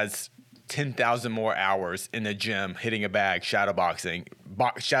probably has 10,000 more hours in the gym hitting a bag, shadow boxing,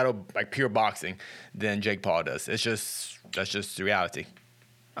 pure boxing, than Jake Paul does. That's just the reality.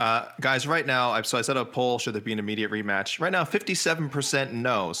 Guys, right now, I set a poll, should there be an immediate rematch? Right now, 57%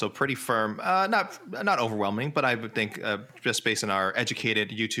 no, so pretty firm. Not overwhelming, but I would think just based on our educated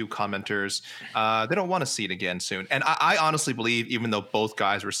YouTube commenters, they don't want to see it again soon. And I honestly believe, even though both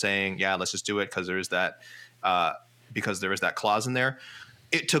guys were saying, yeah, let's just do it because there is that clause in there,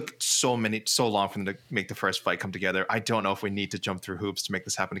 it took so long for them to make the first fight come together. I don't know if we need to jump through hoops to make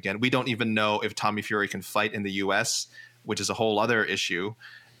this happen again. We don't even know if Tommy Fury can fight in the U.S., which is a whole other issue.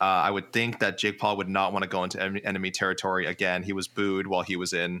 I would think that Jake Paul would not want to go into enemy territory again. He was booed while he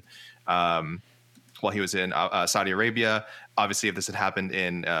was in Saudi Arabia. Obviously, if this had happened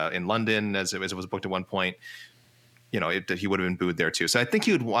in London, as it was booked at one point, he would have been booed there too. So I think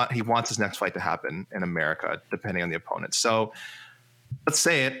he wants his next fight to happen in America, depending on the opponent. So let's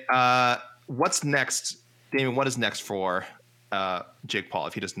say it. What's next, Damien? What is next for Jake Paul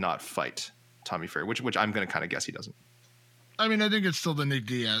if he does not fight Tommy Fury? Which I'm going to kind of guess he doesn't. I mean, I think it's still the Nate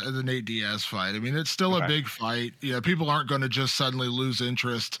Diaz fight. I mean, it's still a big fight. People aren't going to just suddenly lose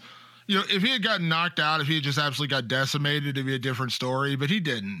interest. If he had gotten knocked out, if he had just absolutely got decimated, it'd be a different story. But he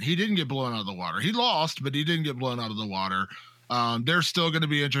didn't. He didn't get blown out of the water. He lost, but he didn't get blown out of the water. There's still going to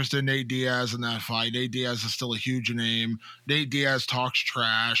be interest in Nate Diaz in that fight. Nate Diaz is still a huge name. Nate Diaz talks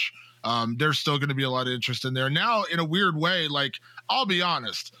trash. There's still going to be a lot of interest in there. Now, in a weird way, like, I'll be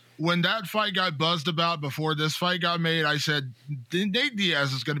honest, when that fight got buzzed about before this fight got made, I said Nate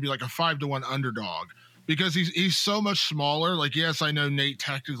Diaz is going to be like a 5-1 underdog because he's so much smaller. Like, yes, I know Nate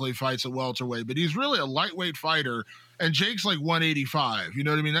technically fights at welterweight, but he's really a lightweight fighter, and Jake's like 185. You know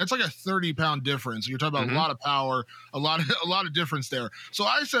what I mean? That's like a 30-pound difference. You're talking about a lot of power, a lot of difference there. So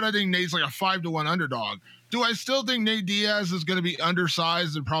I said I think Nate's like a 5-1 underdog. Do I still think Nate Diaz is going to be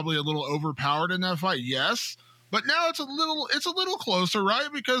undersized and probably a little overpowered in that fight? Yes. But now it's a little closer, right?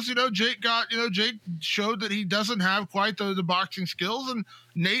 Because, Jake showed that he doesn't have quite the boxing skills, and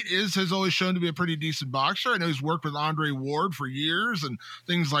Nate has always shown to be a pretty decent boxer. I know he's worked with Andre Ward for years and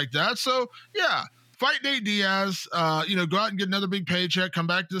things like that. So, yeah, fight Nate Diaz, go out and get another big paycheck, come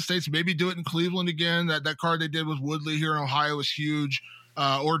back to the States, maybe do it in Cleveland again. That card they did with Woodley here in Ohio was huge.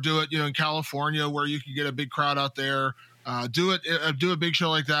 Or do it, in California where you can get a big crowd out there. Do a big show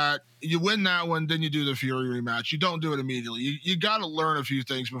like that. You win that one, then you do the Fury rematch. You don't do it immediately. You got to learn a few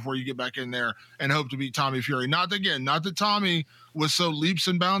things before you get back in there and hope to beat Tommy Fury. Not that Tommy was so leaps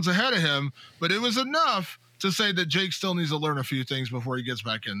and bounds ahead of him, but it was enough to say that Jake still needs to learn a few things before he gets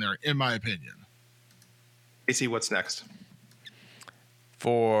back in there, in my opinion. AC, what's next?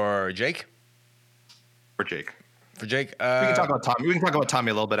 For Jake? For Jake. For Jake, we can talk about Tommy. We can talk about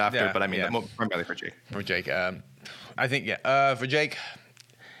Tommy a little bit after, but I mean, primarily for Jake. For Jake, I think for Jake,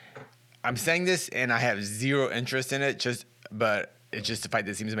 I'm saying this and I have zero interest in it. But it's just a fight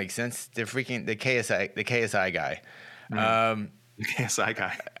that seems to make sense. The KSI guy. The KSI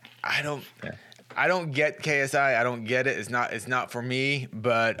guy. I don't get KSI. I don't get it. It's not for me.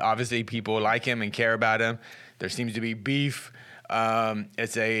 But obviously, people like him and care about him. There seems to be beef.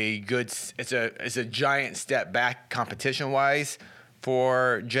 It's a giant step back competition wise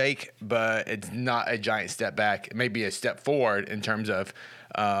for Jake, but it's not a giant step back. It may be a step forward in terms of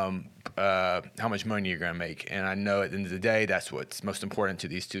how much money you're going to make. And I know at the end of the day, that's what's most important to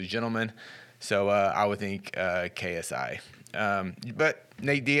these two gentlemen. So I would think KSI. But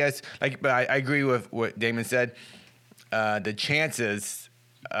Nate Diaz, but I agree with what Damon said. The chances.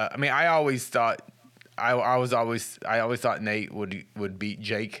 I always thought Nate would beat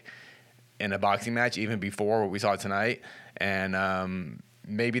Jake in a boxing match even before what we saw tonight, and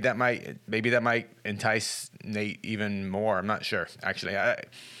maybe that might entice Nate even more. I'm not sure actually.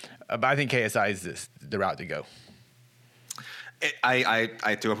 But I think KSI is the route to go.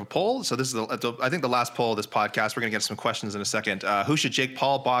 I threw up a poll. So this is I think the last poll of this podcast. We're going to get some questions in a second. Who should Jake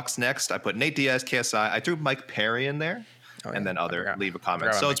Paul box next? I put Nate Diaz, KSI. I threw Mike Perry in there, and then leave a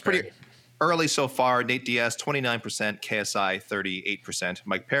comment. So it's pretty early so far. Nate Diaz 29%, KSI 38%,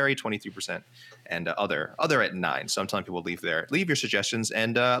 Mike Perry 23%, and other at 9%. So I'm telling people leave your suggestions,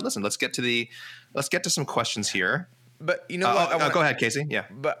 and listen. Let's get to some questions here. But you know what? Go ahead, Casey. Yeah.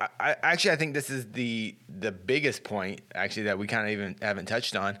 But I think this is the biggest point actually that we kind of even haven't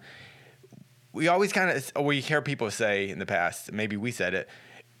touched on. We always we hear people say in the past, maybe we said it,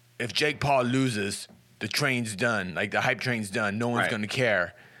 if Jake Paul loses, the train's done. Like the hype train's done. No one's going to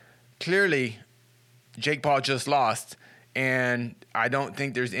care. Clearly, Jake Paul just lost, and I don't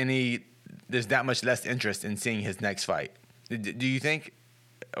think there's that much less interest in seeing his next fight. Do you think,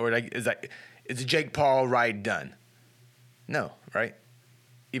 or is the Jake Paul ride done? No, right?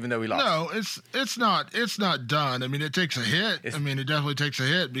 Even though we lost. No, it's not done. I mean, it takes a hit. It definitely takes a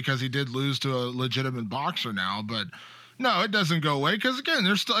hit because he did lose to a legitimate boxer now, but no, it doesn't go away because again,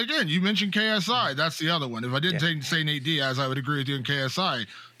 you mentioned KSI. That's the other one. If I didn't say Nate Diaz, I would agree with you in KSI.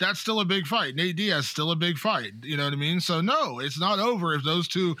 That's still a big fight. Nate Diaz still a big fight. You know what I mean? So no, it's not over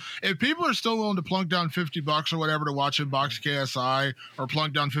if people are still willing to plunk down $50 or whatever to watch him box KSI or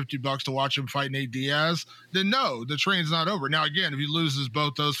plunk down $50 to watch him fight Nate Diaz, then no, the train's not over. Now again, if he loses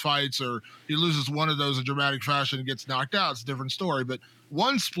both those fights or he loses one of those in dramatic fashion and gets knocked out, it's a different story. But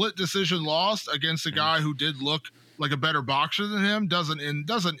one split decision loss against a guy who did look like a better boxer than him doesn't end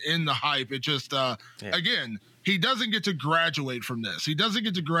the hype. It just again, he doesn't get to graduate from this. He doesn't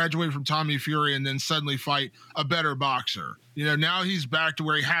get to graduate from Tommy Fury and then suddenly fight a better boxer. You know, now he's back to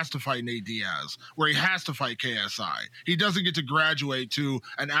where he has to fight Nate Diaz, where he has to fight KSI. He doesn't get to graduate to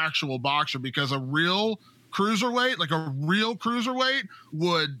an actual boxer because a real cruiserweight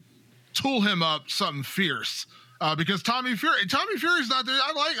would tool him up something fierce. Because Tommy Fury's not there.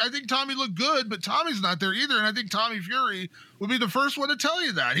 I think Tommy looked good, but Tommy's not there either. And I think Tommy Fury would be the first one to tell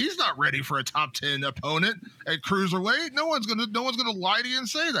you that he's not ready for a top 10 opponent at cruiserweight. No one's gonna lie to you and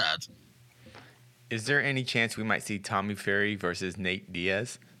say that. Is there any chance we might see Tommy Fury versus Nate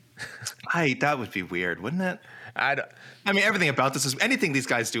Diaz? That would be weird, wouldn't it? Everything about this anything these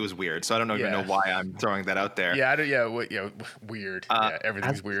guys do is weird. So I don't even know why I'm throwing that out there. Weird.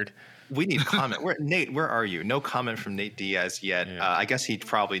 Everything's weird. We need comment. Nate, where are you? No comment from Nate Diaz yet. Yeah. I guess he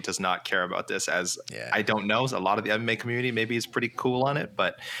probably does not care about this I don't know. A lot of the MMA community maybe is pretty cool on it,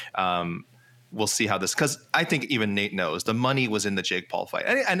 but we'll see how this, because I think even Nate knows the money was in the Jake Paul fight.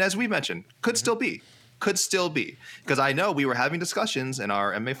 And as we mentioned, could still be. Because I know we were having discussions in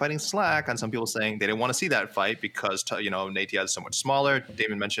our MMA Fighting Slack on some people saying they didn't want to see that fight because, Nate Diaz is so much smaller.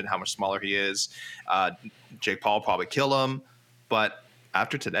 Damon mentioned how much smaller he is. Jake Paul will probably kill him. But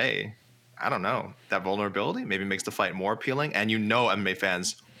after today, I don't know. That vulnerability maybe makes the fight more appealing. And MMA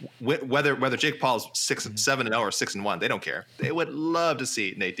fans, whether Jake Paul's 7-0 or 6-1, they don't care. They would love to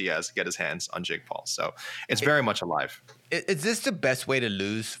see Nate Diaz get his hands on Jake Paul. So it's very much alive. Is this the best way to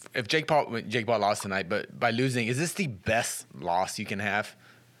lose? If Jake Paul lost tonight, but by losing, is this the best loss you can have?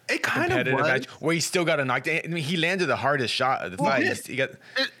 It kind of was. Match where he still got a knockdown. I mean, he landed the hardest shot of the fight.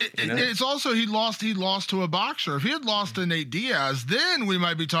 It's also he lost to a boxer. If he had lost to Nate Diaz, then we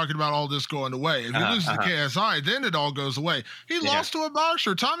might be talking about all this going away. If he loses to KSI, then it all goes away. He lost to a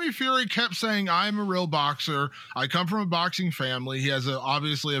boxer. Tommy Fury kept saying, "I'm a real boxer. I come from a boxing family." He has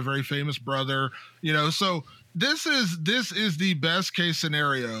obviously a very famous brother. So this is the best case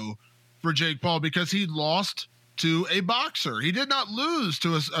scenario for Jake Paul because he lost to a boxer. He did not lose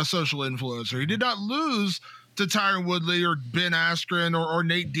to a social influencer. He did not lose to Tyron Woodley or Ben Askren or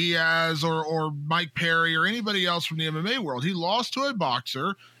Nate Diaz or Mike Perry or anybody else from the MMA world. He lost to a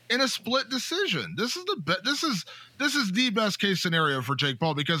boxer in a split decision. This is the best case scenario for Jake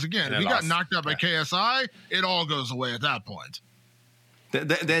Paul, because again, if he got knocked out by KSI, it all goes away at that point.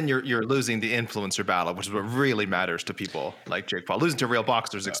 Then you're losing the influencer battle, which is what really matters to people like Jake Paul. Losing to real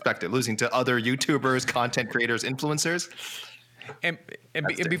boxers expected. Losing to other YouTubers, content creators, influencers. And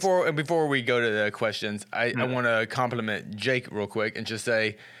before we go to the questions, I want to compliment Jake real quick and just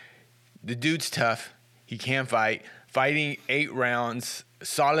say the dude's tough. He can fight. Fighting 8 rounds,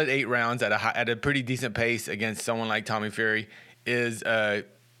 solid 8 rounds at a pretty decent pace against someone like Tommy Fury is a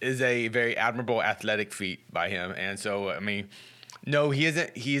very admirable athletic feat by him. And so, I mean, no, he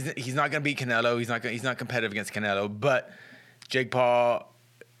isn't. He's not going to beat Canelo. He's not competitive against Canelo. But Jake Paul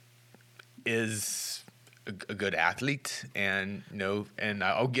is a good athlete, and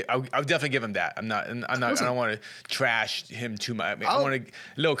I'll definitely give him that. I don't want to trash him too much. I mean, I want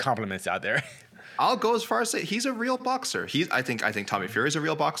little compliments out there. I'll go as far as say he's a real boxer. I think Tommy Fury is a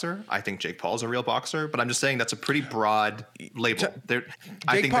real boxer. I think Jake Paul is a real boxer. But I'm just saying that's a pretty broad label.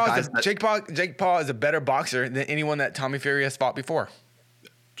 Jake Paul is a better boxer than anyone that Tommy Fury has fought before.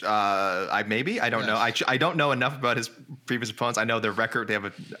 I don't know. I don't know enough about his previous opponents. I know their record; they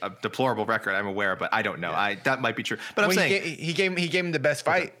have a deplorable record. I'm aware, but I don't know. Yeah. That might be true. But I'm saying he gave him the best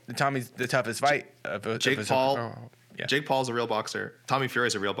fight. Tommy's the toughest fight. Jake Paul. Yeah. Jake Paul's a real boxer. Tommy Fury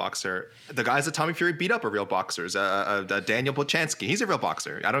is a real boxer. The guys that Tommy Fury beat up are real boxers. Daniel Blachansky, he's a real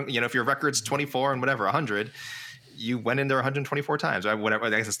boxer. If your record's 24 and 100, you went in there 124 times, or whatever.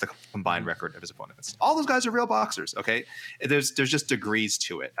 I guess it's the combined record of his opponents. All those guys are real boxers. Okay, there's just degrees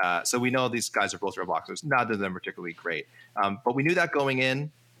to it. So we know these guys are both real boxers. Neither of them particularly great, but we knew that going in.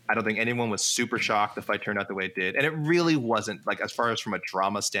 I don't think anyone was super shocked the fight turned out the way it did, and it really wasn't like as far as from a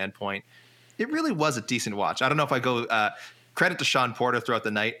drama standpoint. It really was a decent watch. I don't know if I go credit to Sean Porter throughout the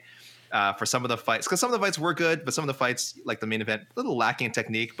night for some of the fights, because some of the fights were good, but some of the fights, like the main event, a little lacking in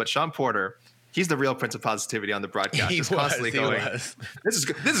technique. But Sean Porter, he's the real Prince of Positivity on the broadcast. Just constantly going, this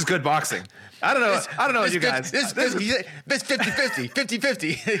is good boxing. I don't know you guys. This 50-50.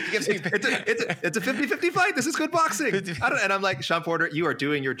 It's a 50-50 fight. This is good boxing. And I'm like, Sean Porter, you are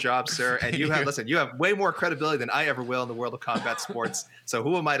doing your job, sir. And you have way more credibility than I ever will in the world of combat sports. So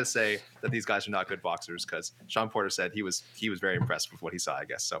who am I to say that these guys are not good boxers? Because Sean Porter said he was very impressed with what he saw, I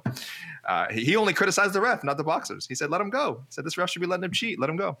guess. So he only criticized the ref, not the boxers. He said, let him go. He said this ref should be letting him cheat. Let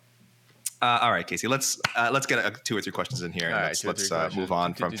him go. All right, Casey. Let's get 2 or 3 questions in here. And let's move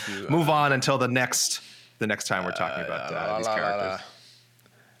on until the next time we're talking about these characters.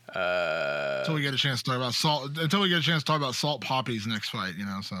 Until we get a chance to talk about salt. Until we get a chance to talk about Salt Poppy's next fight,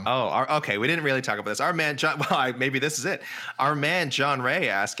 So. Okay. We didn't really talk about this. Our man John. Well, maybe this is it. Our man John Ray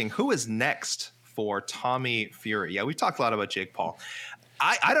asking, who is next for Tommy Fury? Yeah, we've talked a lot about Jake Paul.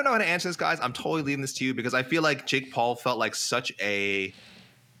 I don't know how to answer this, guys. I'm totally leaving this to you because I feel like Jake Paul felt like such a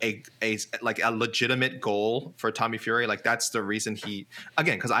legitimate goal for Tommy Fury. Like that's the reason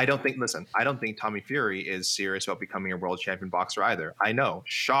because I don't think Tommy Fury is serious about becoming a world champion boxer either. I know,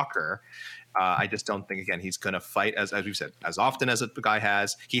 shocker. I just don't think, again, he's going to fight as we've said, as often as the guy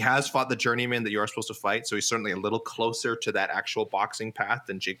has. He has fought the journeyman that you're supposed to fight. So he's certainly a little closer to that actual boxing path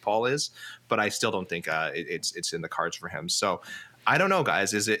than Jake Paul is, but I still don't think it's in the cards for him. So I don't know,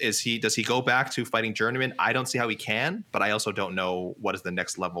 guys. Does he go back to fighting journeyman? I don't see how he can, but I also don't know what is the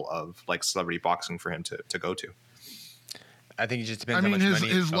next level of like celebrity boxing for him to go to. I think it just depends how much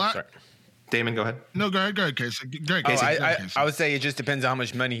money. Sorry. Damon, go ahead. No, go ahead, Casey. I would say it just depends on how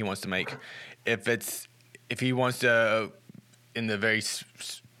much money he wants to make. If he wants to, in the very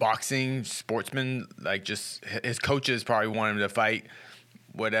boxing sportsman, like just his coaches probably want him to fight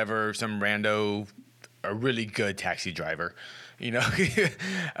whatever, some rando, a really good taxi driver.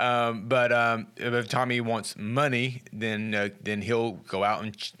 But if Tommy wants money, then he'll go out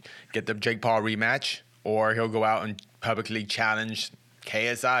and get the Jake Paul rematch, or he'll go out and publicly challenge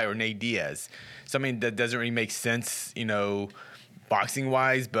KSI or Nate Diaz. Something that doesn't really make sense, boxing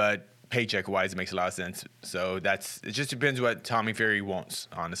wise, but paycheck wise, it makes a lot of sense. So it just depends what Tommy Fury wants,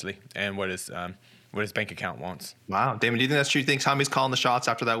 honestly, and what his bank account wants. Wow, Damon, do you think that's true? You think Tommy's calling the shots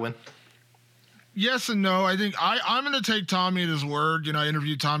after that win? Yes and no. I think I'm going to take Tommy at his word. I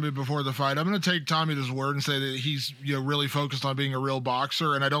interviewed Tommy before the fight. I'm going to take Tommy at his word and say that he's really focused on being a real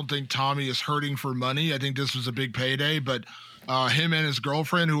boxer. And I don't think Tommy is hurting for money. I think this was a big payday. But him and his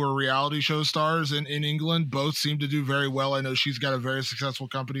girlfriend, who are reality show stars in England, both seem to do very well. I know she's got a very successful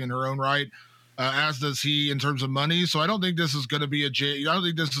company in her own right, as does he in terms of money. So I don't think this is going to be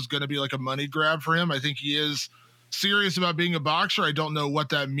like a money grab for him. I think he is serious about being a boxer. I don't know what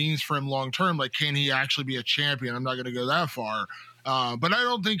that means for him long term. Like, can he actually be a champion? I'm not going to go that far. But I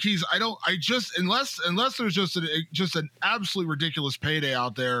don't think unless there's just an absolute ridiculous payday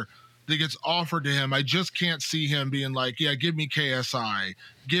out there that gets offered to him, I just can't see him being like, yeah, give me KSI,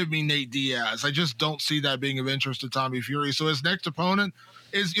 give me Nate Diaz. I just don't see that being of interest to Tommy Fury. So his next opponent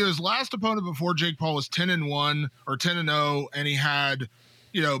is his last opponent before Jake Paul was 10-1 or 10-0, and he had,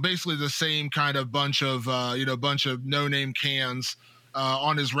 basically the same kind of bunch of no-name cans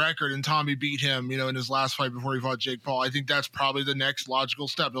on his record, and Tommy beat him, in his last fight before he fought Jake Paul. I think that's probably the next logical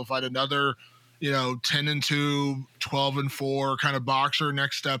step. He'll fight another 10-2, 12-4 kind of boxer,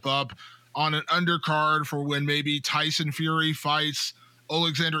 next step up on an undercard for when maybe Tyson Fury fights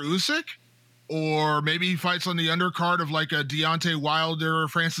Alexander Usyk, or maybe he fights on the undercard of like a Deontay Wilder or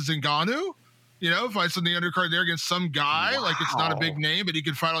Francis Ngannou, fights on the undercard there against some guy. Wow. Like, it's not a big name, but he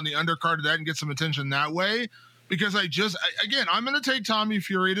could fight on the undercard of that and get some attention that way. Because I'm going to take Tommy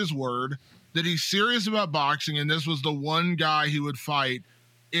Fury at his word that he's serious about boxing, and this was the one guy he would fight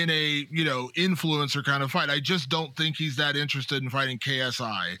in a, influencer kind of fight. I just don't think he's that interested in fighting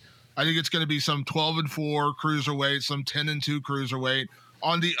KSI. I think it's going to be some 12-4 cruiserweight, some 10-2 cruiserweight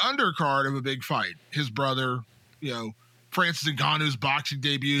on the undercard of a big fight. His brother, Francis Ngannou's boxing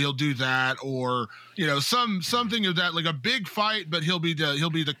debut, he'll do that, or something of that, like a big fight, but he'll be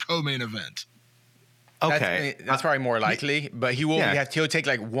the co-main event. Okay, that's probably more likely, but he will. Yeah. He'll take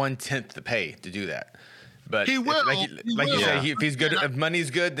like 1/10 the pay to do that. But he will. You say, if he's good, if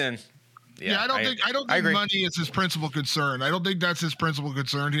money's good, then. Yeah, I don't think money is his principal concern. I don't think that's his principal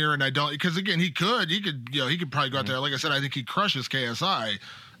concern here, and I don't, because again, he could probably go out there. Like I said, I think he crushes KSI,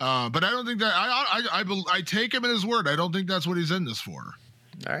 but I don't think that. I take him at his word. I don't think that's what he's in this for.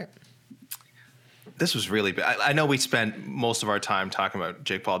 All right. This was really big. I know we spent most of our time talking about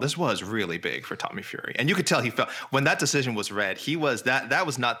Jake Paul. This was really big for Tommy Fury. And you could tell he felt when that decision was read, he was that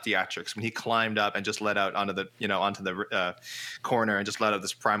was not theatrics. When he climbed up and just let out onto the corner and just let out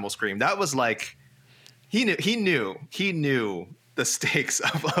this primal scream. That was like he knew the stakes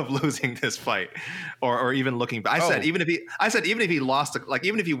of losing this fight or even looking back. I said even if he lost,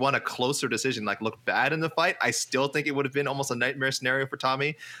 even if he won a closer decision, like looked bad in the fight, I still think it would have been almost a nightmare scenario for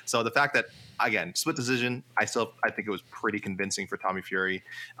Tommy. So the fact that, again, split decision, I think it was pretty convincing for Tommy Fury,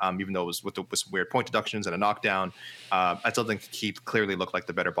 even though it was with some weird point deductions and a knockdown. I still think he clearly looked like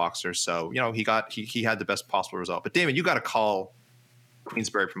the better boxer. So, he had the best possible result. But Damon, you got to call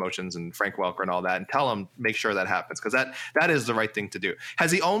Queensberry Promotions and Frank Welker and all that and tell him, make sure that happens, because that is the right thing to do.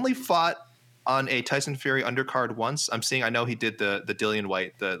 Has he only fought on a Tyson Fury undercard once? I know he did the Dillian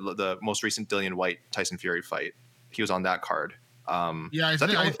White, the most recent Dillian White Tyson Fury fight. He was on that card. I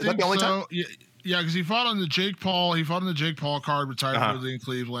think the only time? Yeah, because he fought on the Jake Paul. He fought on the Jake Paul card with Tyron Woodley in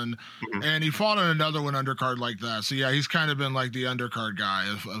Cleveland, and he fought on another one undercard like that. So yeah, he's kind of been like the undercard guy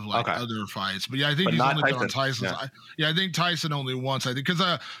of other fights. But yeah, I think he's only been on Tyson's. I think Tyson only once. I think because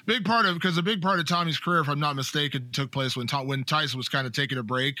a big part of Tommy's career, if I'm not mistaken, took place when Tyson was kind of taking a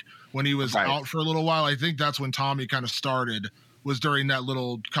break when he was out for a little while. I think that's when Tommy kind of started. Was during that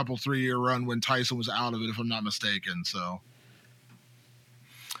little 3-year run when Tyson was out of it, if I'm not mistaken. So.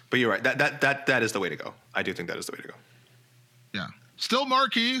 But you're right. That is the way to go. I do think that is the way to go. Yeah. Still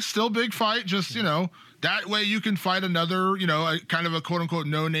marquee, still big fight. Just, that way you can fight another, kind of a quote unquote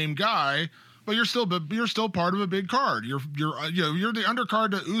no name guy, but you're still part of a big card. You're the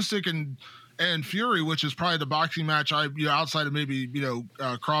undercard to Usyk and Fury, which is probably the boxing match outside of maybe,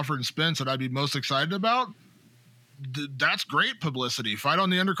 Crawford and Spence that I'd be most excited about. That's great publicity. Fight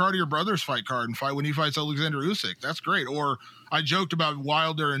on the undercard of your brother's fight card and fight when he fights Alexander Usyk. That's great. Or I joked about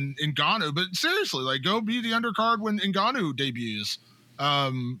Wilder and Ngannou, but seriously, go be the undercard when Ngannou debuts.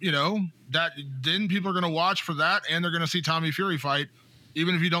 That then people are going to watch for that, and they're going to see Tommy Fury fight,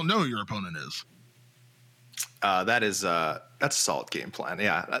 even if you don't know who your opponent is. That's a solid game plan.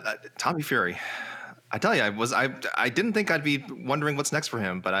 Yeah, Tommy Fury. I tell you, I didn't think I'd be wondering what's next for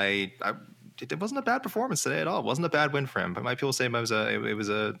him, but it wasn't a bad performance today at all. It wasn't a bad win for him. But people say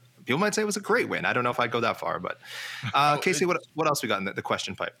people might say it was a great win. I don't know if I'd go that far, but Casey, what else we got in the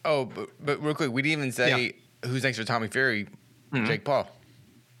question pipe? Oh, but real quick, we didn't even say who's next for Tommy Fury, Jake Paul.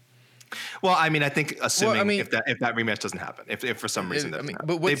 Well, I think assuming if that rematch doesn't happen, if for some reason that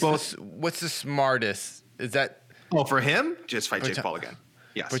but what's the smartest? Is that for him? Just fight Jake Paul again.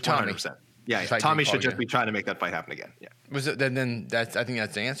 Yes, 100%. Yeah, Tommy should just be trying to make that fight happen again. Yeah. Was it then? I think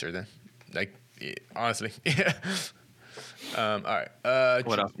that's the answer then. Honestly. All right.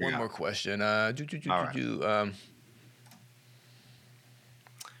 What else? One more question.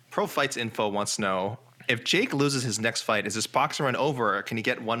 Pro Fights Info wants to know, if Jake loses his next fight, is this boxing run over, or can he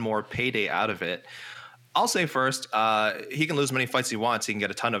get one more payday out of it? I'll say first, he can lose as many fights he wants. He can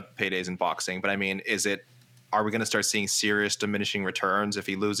get a ton of paydays in boxing. But I mean, are we going to start seeing serious diminishing returns if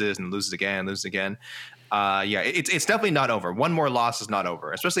he loses and loses again? It's definitely not over. One more loss is not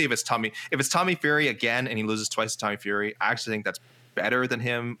over, especially if it's Tommy Fury again and he loses twice to Tommy Fury. I actually think that's better than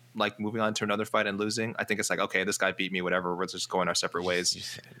him like moving on to another fight and losing. I think it's like, okay, this guy beat me, whatever. We're just going our separate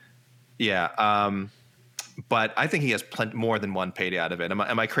ways. Yeah. But I think he has more than one payday out of it.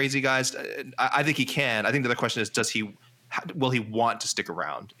 Am I crazy, guys? I think he can. I think the other question is, will he want to stick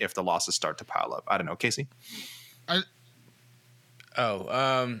around if the losses start to pile up? I don't know. Casey? I'm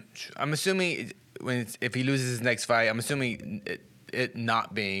assuming if he loses his next fight, I'm assuming it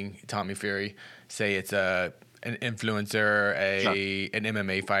not being Tommy Fury, say it's an influencer, an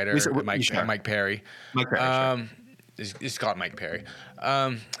MMA fighter, Mike Perry. Mike Perry, it's called Mike Perry.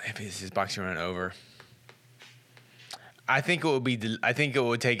 If his boxing run over, I think it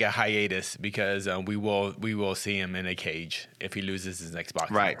would take a hiatus because we will see him in a cage if he loses his next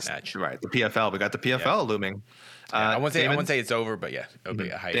boxing match. Right. The PFL. We got the PFL looming. I won't say it's over, but yeah, it'll be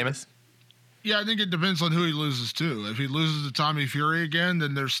a hiatus. Damon? Yeah, I think it depends on who he loses to. If he loses to Tommy Fury again,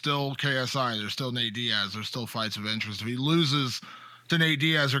 then there's still KSI, there's still Nate Diaz, there's still fights of interest. If he loses to Nate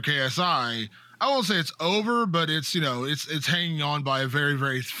Diaz or KSI, I won't say it's over, but it's hanging on by a very,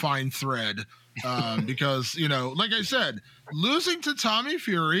 very fine thread. Because, like I said, losing to Tommy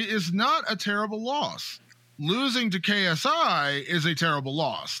Fury is not a terrible loss. Losing to KSI is a terrible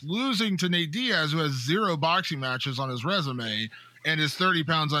loss. Losing to Nate Diaz, who has 0 boxing matches on his resume and is 30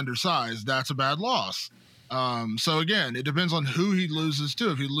 pounds undersized, that's a bad loss. So again, it depends on who he loses to.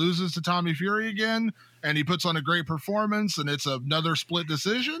 If he loses to Tommy Fury again and he puts on a great performance and it's another split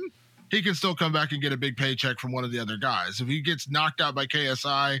decision, he can still come back and get a big paycheck from one of the other guys. If he gets knocked out by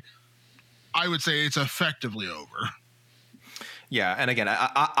KSI, I would say it's effectively over. Yeah, and again,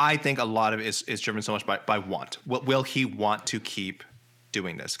 I think a lot of it is driven so much by want. Will he want to keep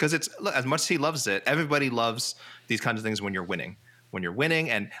doing this? Because it's as much as he loves it, everybody loves these kinds of things when you're winning. When you're winning,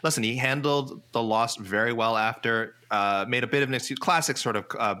 and listen, he handled the loss very well after, made a bit of an excuse, classic sort of,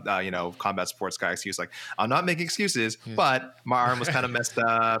 combat sports guy excuse, like, I'm not making excuses, but my arm was kind of messed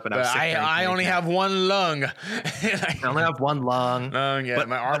up, and I only have one lung. I only have one lung. But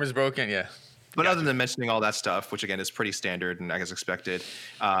my arm is broken, yeah. But other than mentioning all that stuff, which again is pretty standard and I guess expected,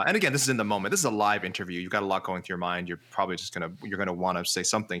 and again, this is in the moment. This is a live interview. You've got a lot going through your mind. You're probably just you're gonna want to say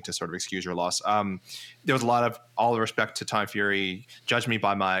something to sort of excuse your loss. There was a lot of all the respect to Tommy Fury. Judge me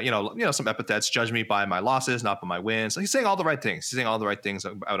by my, some epithets. Judge me by my losses, not by my wins. So he's saying all the right things. He's saying all the right things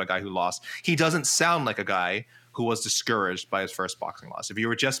about a guy who lost. He doesn't sound like a guy who was discouraged by his first boxing loss. If you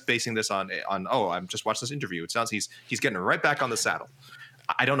were just basing this on I'm just watched this interview, it sounds he's getting right back on the saddle.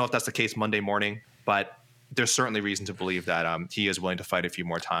 I don't know if that's the case Monday morning, but there's certainly reason to believe that he is willing to fight a few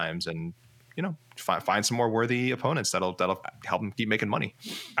more times and, find some more worthy opponents that'll help him keep making money.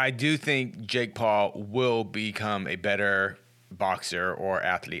 I do think Jake Paul will become a better boxer or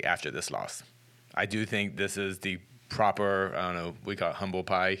athlete after this loss. I do think this is the proper, I don't know, we call it humble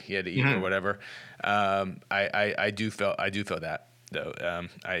pie he had to eat or whatever. I do feel that though.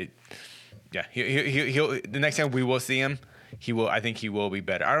 He'll the next time we will see him, I think he will be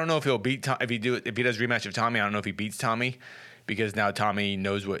better. I don't know if he'll beat Tom, if he does rematch of Tommy. I don't know if he beats Tommy because now Tommy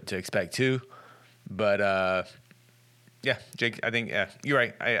knows what to expect too. But Jake, I think you're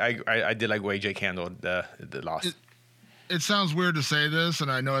right. I did like the way Jake handled the loss. It sounds weird to say this, and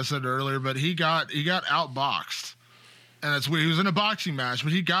I know I said it earlier, but he got outboxed, and it's weird. He was in a boxing match,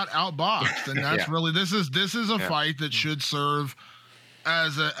 but he got outboxed, and that's really this is a fight that should serve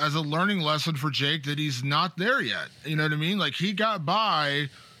as a learning lesson for Jake that he's not there yet. You know what I mean? Like he got by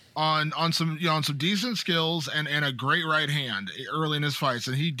on some decent skills and a great right hand early in his fights,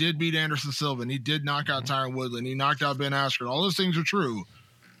 and he did beat Anderson Silva, and he did knock out Tyron Woodley, he knocked out Ben Askren. All those things are true,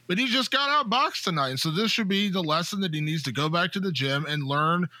 but he just got outboxed tonight. And so this should be the lesson that he needs to go back to the gym and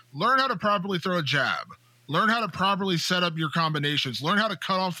learn how to properly throw a jab. Learn how to properly set up your combinations. Learn how to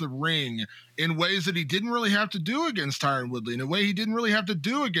cut off the ring in ways that he didn't really have to do against Tyron Woodley, in a way he didn't really have to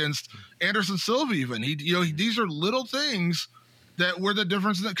do against Anderson Silva even. These are little things that were the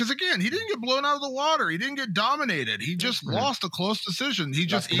difference. Because, again, he didn't get blown out of the water. He didn't get dominated. He just lost a close decision. He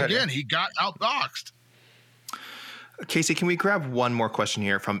got outboxed. Casey, can we grab one more question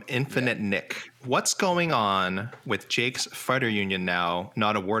here from Infinite Nick? What's going on with Jake's fighter union now?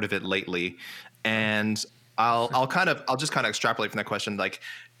 Not a word of it lately. And I'll just kind of extrapolate from that question. Like,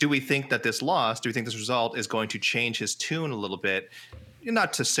 do we think that this result is going to change his tune a little bit?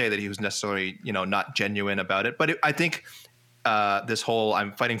 Not to say that he was necessarily, not genuine about it, but I think this whole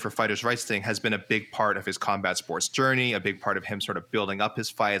I'm fighting for fighters' rights thing has been a big part of his combat sports journey, a big part of him sort of building up his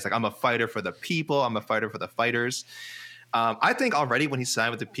fight. It's like, I'm a fighter for the people. I'm a fighter for the fighters. I think already when he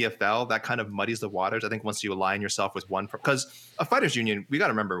signed with the PFL, that kind of muddies the waters. I think once you align yourself with one, because a fighters union, we got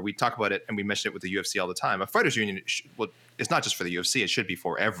to remember, we talk about it and we mention it with the UFC all the time. A fighters union, it's not just for the UFC. It should be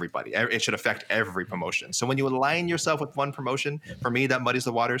for everybody. It should affect every promotion. So when you align yourself with one promotion, for me, that muddies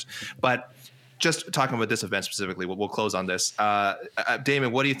the waters. But just talking about this event specifically, we'll close on this.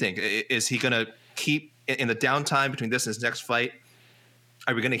 Damon, what do you think? Is he going to keep in the downtime between this and his next fight?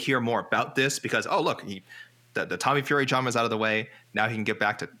 Are we going to hear more about this? Because, oh, look, the Tommy Fury drama is out of the way. Now he can get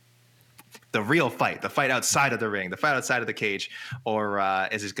back to the real fight, the fight outside of the ring, the fight outside of the cage, or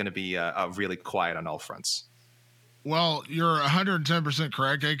is it going to be really quiet on all fronts? Well, you're 110%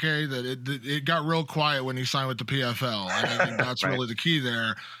 correct, AK, that it got real quiet when he signed with the PFL. And I think that's right. Really the key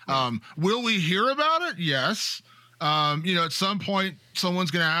there. Will we hear about it? Yes. At some point,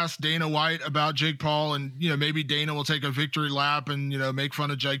 someone's going to ask Dana White about Jake Paul, and, maybe Dana will take a victory lap and, make fun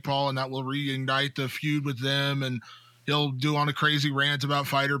of Jake Paul, and that will reignite the feud with them. And he'll do on a crazy rant about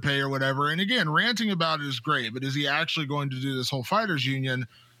fighter pay or whatever. And again, ranting about it is great, but is he actually going to do this whole fighters union?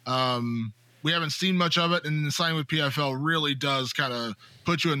 We haven't seen much of it, and the signing with PFL really does kind of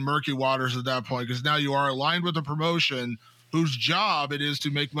put you in murky waters at that point, because now you are aligned with a promotion whose job it is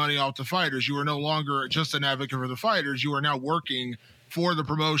to make money off the fighters. You are no longer just an advocate for the fighters. You are now working for the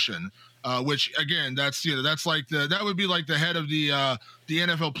promotion, which again, that's like that would be like the head of the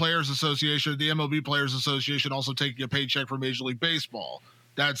NFL Players Association, the MLB Players Association, also taking a paycheck from Major League Baseball.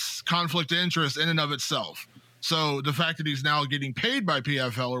 That's conflict of interest in and of itself. So the fact that he's now getting paid by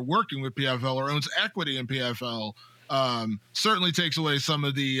PFL or working with PFL or owns equity in PFL certainly takes away some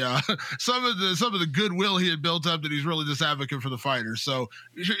of the goodwill he had built up, that he's really this advocate for the fighters. So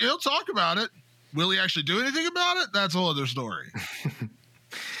he'll talk about it. Will he actually do anything about it? That's a whole other story.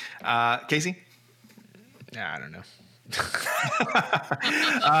 Casey? Yeah, I don't know.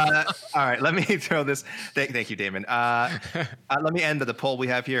 All right, let me throw this. Thank you, Damon. Let me end with the poll we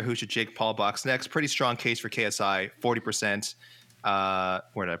have here. Who should Jake Paul box next? Pretty strong case for KSI. 40%.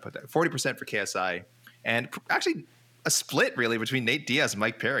 Where did I put that? 40% for KSI, and actually a split really between Nate Diaz and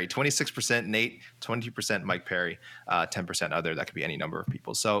Mike Perry. 26% Nate, 20% Mike Perry, 10% other. That could be any number of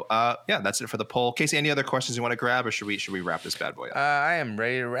people. So yeah, that's it for the poll. Casey, any other questions you want to grab, or should we wrap this bad boy up? I am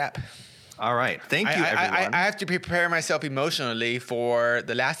ready to wrap. All right. Thank you, everyone. I have to prepare myself emotionally for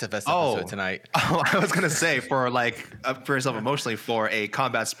the Last of Us episode tonight. Oh, I was going to say for yourself emotionally for a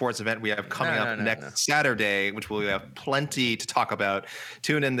combat sports event we have coming up next Saturday, which we'll have plenty to talk about.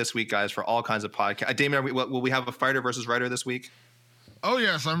 Tune in this week, guys, for all kinds of podcasts. Damon, will we have a fighter versus writer this week? Oh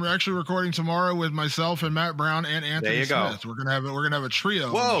yes, I'm actually recording tomorrow with myself and Matt Brown and Anthony Smith. We're gonna have a trio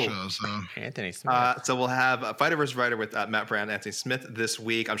on the show. So Anthony Smith. So we'll have a fighter versus writer with Matt Brown and Anthony Smith this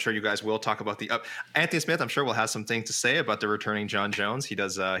week. I'm sure you guys will talk about the Anthony Smith. I'm sure will have some things to say about the returning John Jones. He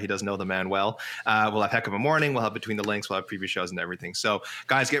does know the man well. We'll have Heck of a Morning. We'll have Between the Links. We'll have preview shows and everything. So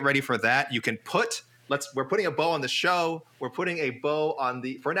guys, get ready for that. You can we're putting a bow on the show. We're putting a bow on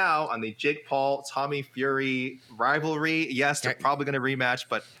the Jake Paul, Tommy Fury rivalry. Yes, they're probably going to rematch,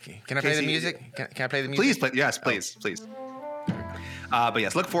 but can I play the music? Can I play the music? Please play. Yes, please. But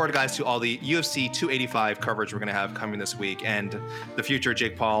yes, look forward, guys, to all the UFC 285 coverage we're going to have coming this week, and the future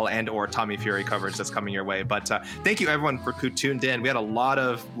Jake Paul and or Tommy Fury coverage that's coming your way. But thank you, everyone, who tuned in. We had a lot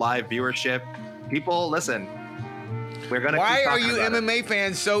of live viewership. People, listen. Why are you MMA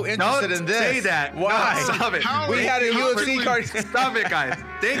fans so interested in this? Don't say that. Why? No, stop it. We had a UFC card. Stop it, guys.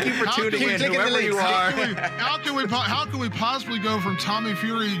 Thank you for tuning in, whoever you are. How can we possibly go from Tommy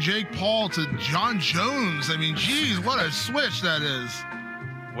Fury, Jake Paul to John Jones? I mean, geez, what a switch that is.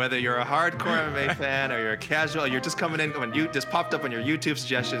 Whether you're a hardcore MMA fan or you're a casual, you're just coming in when you just popped up on your YouTube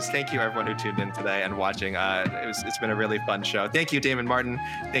suggestions. Thank you, everyone who tuned in today and watching. It's been a really fun show. Thank you, Damon Martin.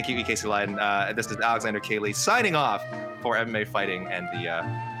 Thank you, Casey Leiden. This is Alexander Cayley signing off for MMA Fighting and the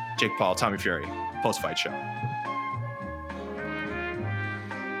Jake Paul, Tommy Fury post-fight show.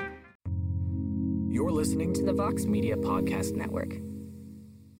 You're listening to the Vox Media Podcast Network.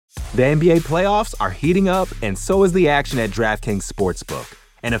 The NBA playoffs are heating up, and so is the action at DraftKings Sportsbook,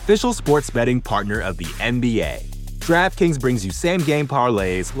 an official sports betting partner of the NBA. DraftKings brings you same-game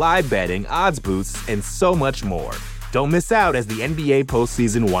parlays, live betting, odds boosts, and so much more. Don't miss out as the NBA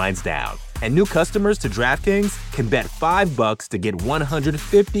postseason winds down. And new customers to DraftKings can bet $5 to get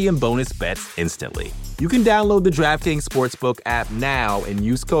 $150 in bonus bets instantly. You can download the DraftKings Sportsbook app now and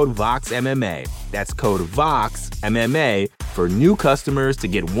use code VOXMMA. That's code VOXMMA for new customers to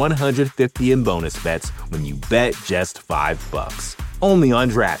get $150 in bonus bets when you bet just $5. Only on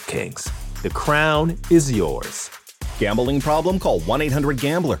DraftKings. The crown is yours. Gambling problem? Call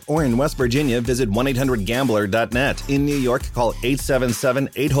 1-800-GAMBLER. Or in West Virginia, visit 1-800-GAMBLER.net. In New York, call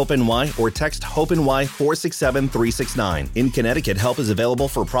 877-8-HOPE-NY or text HOPE-NY 467-369. In Connecticut, help is available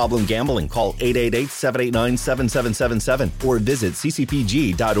for problem gambling. Call 888-789-7777 or visit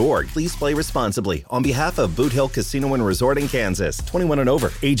ccpg.org. Please play responsibly. On behalf of Boot Hill Casino and Resort in Kansas, 21 and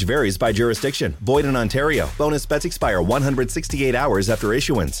over. Age varies by jurisdiction. Void in Ontario. Bonus bets expire 168 hours after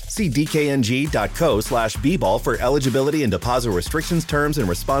issuance. See dkng.co/bball for eligibility and deposit restrictions, terms, and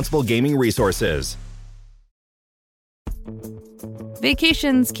responsible gaming resources.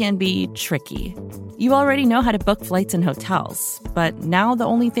 Vacations can be tricky. You already know how to book flights and hotels, but now the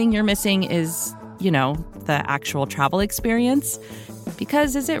only thing you're missing is, the actual travel experience.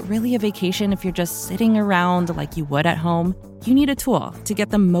 Because is it really a vacation if you're just sitting around like you would at home? You need a tool to get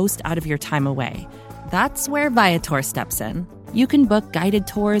the most out of your time away. That's where Viator steps in. You can book guided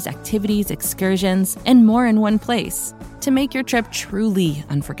tours, activities, excursions, and more in one place to make your trip truly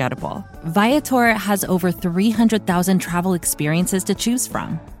unforgettable. Viator has over 300,000 travel experiences to choose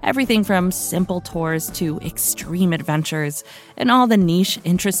from. Everything from simple tours to extreme adventures and all the niche,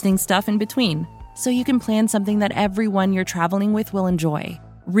 interesting stuff in between. So you can plan something that everyone you're traveling with will enjoy.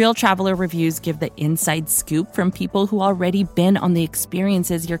 Real traveler reviews give the inside scoop from people who already been on the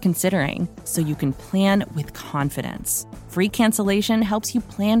experiences you're considering, so you can plan with confidence. Free cancellation helps you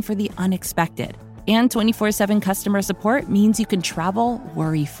plan for the unexpected. And 24/7 customer support means you can travel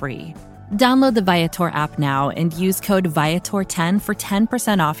worry-free. Download the Viator app now and use code Viator10 for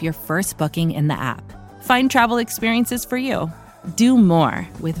 10% off your first booking in the app. Find travel experiences for you. Do more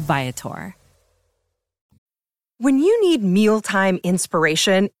with Viator. When you need mealtime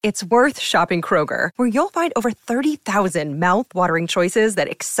inspiration, it's worth shopping Kroger, where you'll find over 30,000 mouth-watering choices that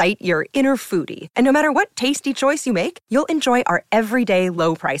excite your inner foodie. And no matter what tasty choice you make, you'll enjoy our everyday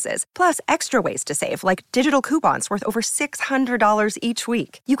low prices, plus extra ways to save, like digital coupons worth over $600 each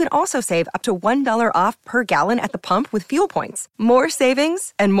week. You can also save up to $1 off per gallon at the pump with fuel points. More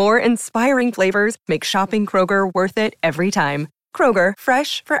savings and more inspiring flavors make shopping Kroger worth it every time. Kroger,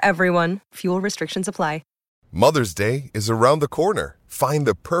 fresh for everyone. Fuel restrictions apply. Mother's Day is around the corner. Find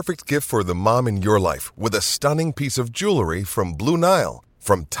the perfect gift for the mom in your life with a stunning piece of jewelry from Blue Nile.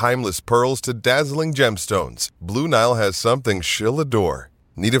 From timeless pearls to dazzling gemstones, Blue Nile has something she'll adore.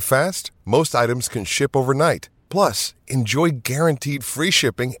 Need it fast? Most items can ship overnight. Plus, enjoy guaranteed free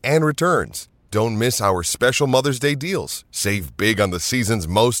shipping and returns. Don't miss our special Mother's Day deals. Save big on the season's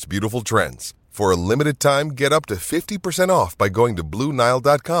most beautiful trends. For a limited time, get up to 50% off by going to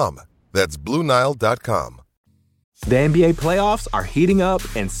BlueNile.com. That's BlueNile.com. The NBA playoffs are heating up,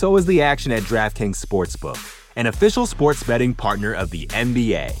 and so is the action at DraftKings Sportsbook, an official sports betting partner of the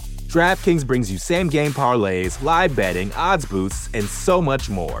NBA. DraftKings brings you same-game parlays, live betting, odds boosts, and so much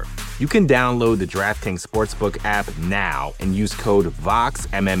more. You can download the DraftKings Sportsbook app now and use code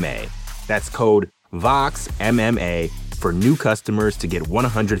VOXMMA. That's code VOXMMA for new customers to get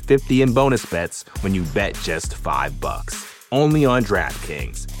 $150 in bonus bets when you bet just $5. Only on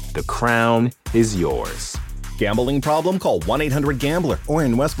DraftKings. The crown is yours. Gambling problem? Call 1-800-GAMBLER. Or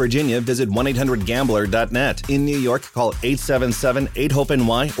in West Virginia, visit 1-800-GAMBLER.net. In New York, call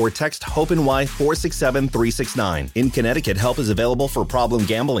 877-8-HOPE-NY or text HOPE-NY 467-369. In Connecticut, help is available for problem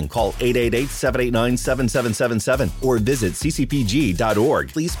gambling. Call 888-789-7777 or visit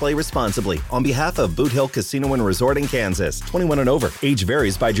ccpg.org. Please play responsibly. On behalf of Boot Hill Casino and Resort in Kansas, 21 and over. Age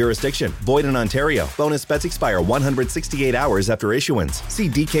varies by jurisdiction. Void in Ontario. Bonus bets expire 168 hours after issuance. See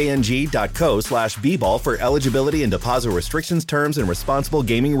dkng.co/bball for eligibility and deposit restrictions, terms, and responsible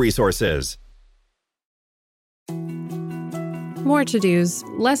gaming resources. More to-dos,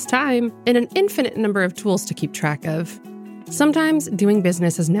 less time, and an infinite number of tools to keep track of. Sometimes doing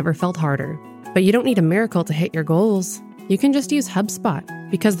business has never felt harder, but you don't need a miracle to hit your goals. You can just use HubSpot,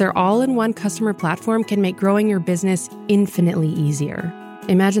 because their all-in-one customer platform can make growing your business infinitely easier.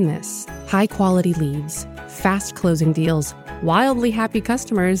 Imagine this: high-quality leads, fast closing deals, wildly happy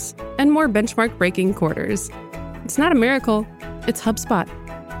customers, and more benchmark-breaking quarters. It's not a miracle, it's HubSpot.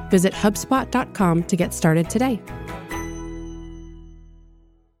 Visit HubSpot.com to get started today.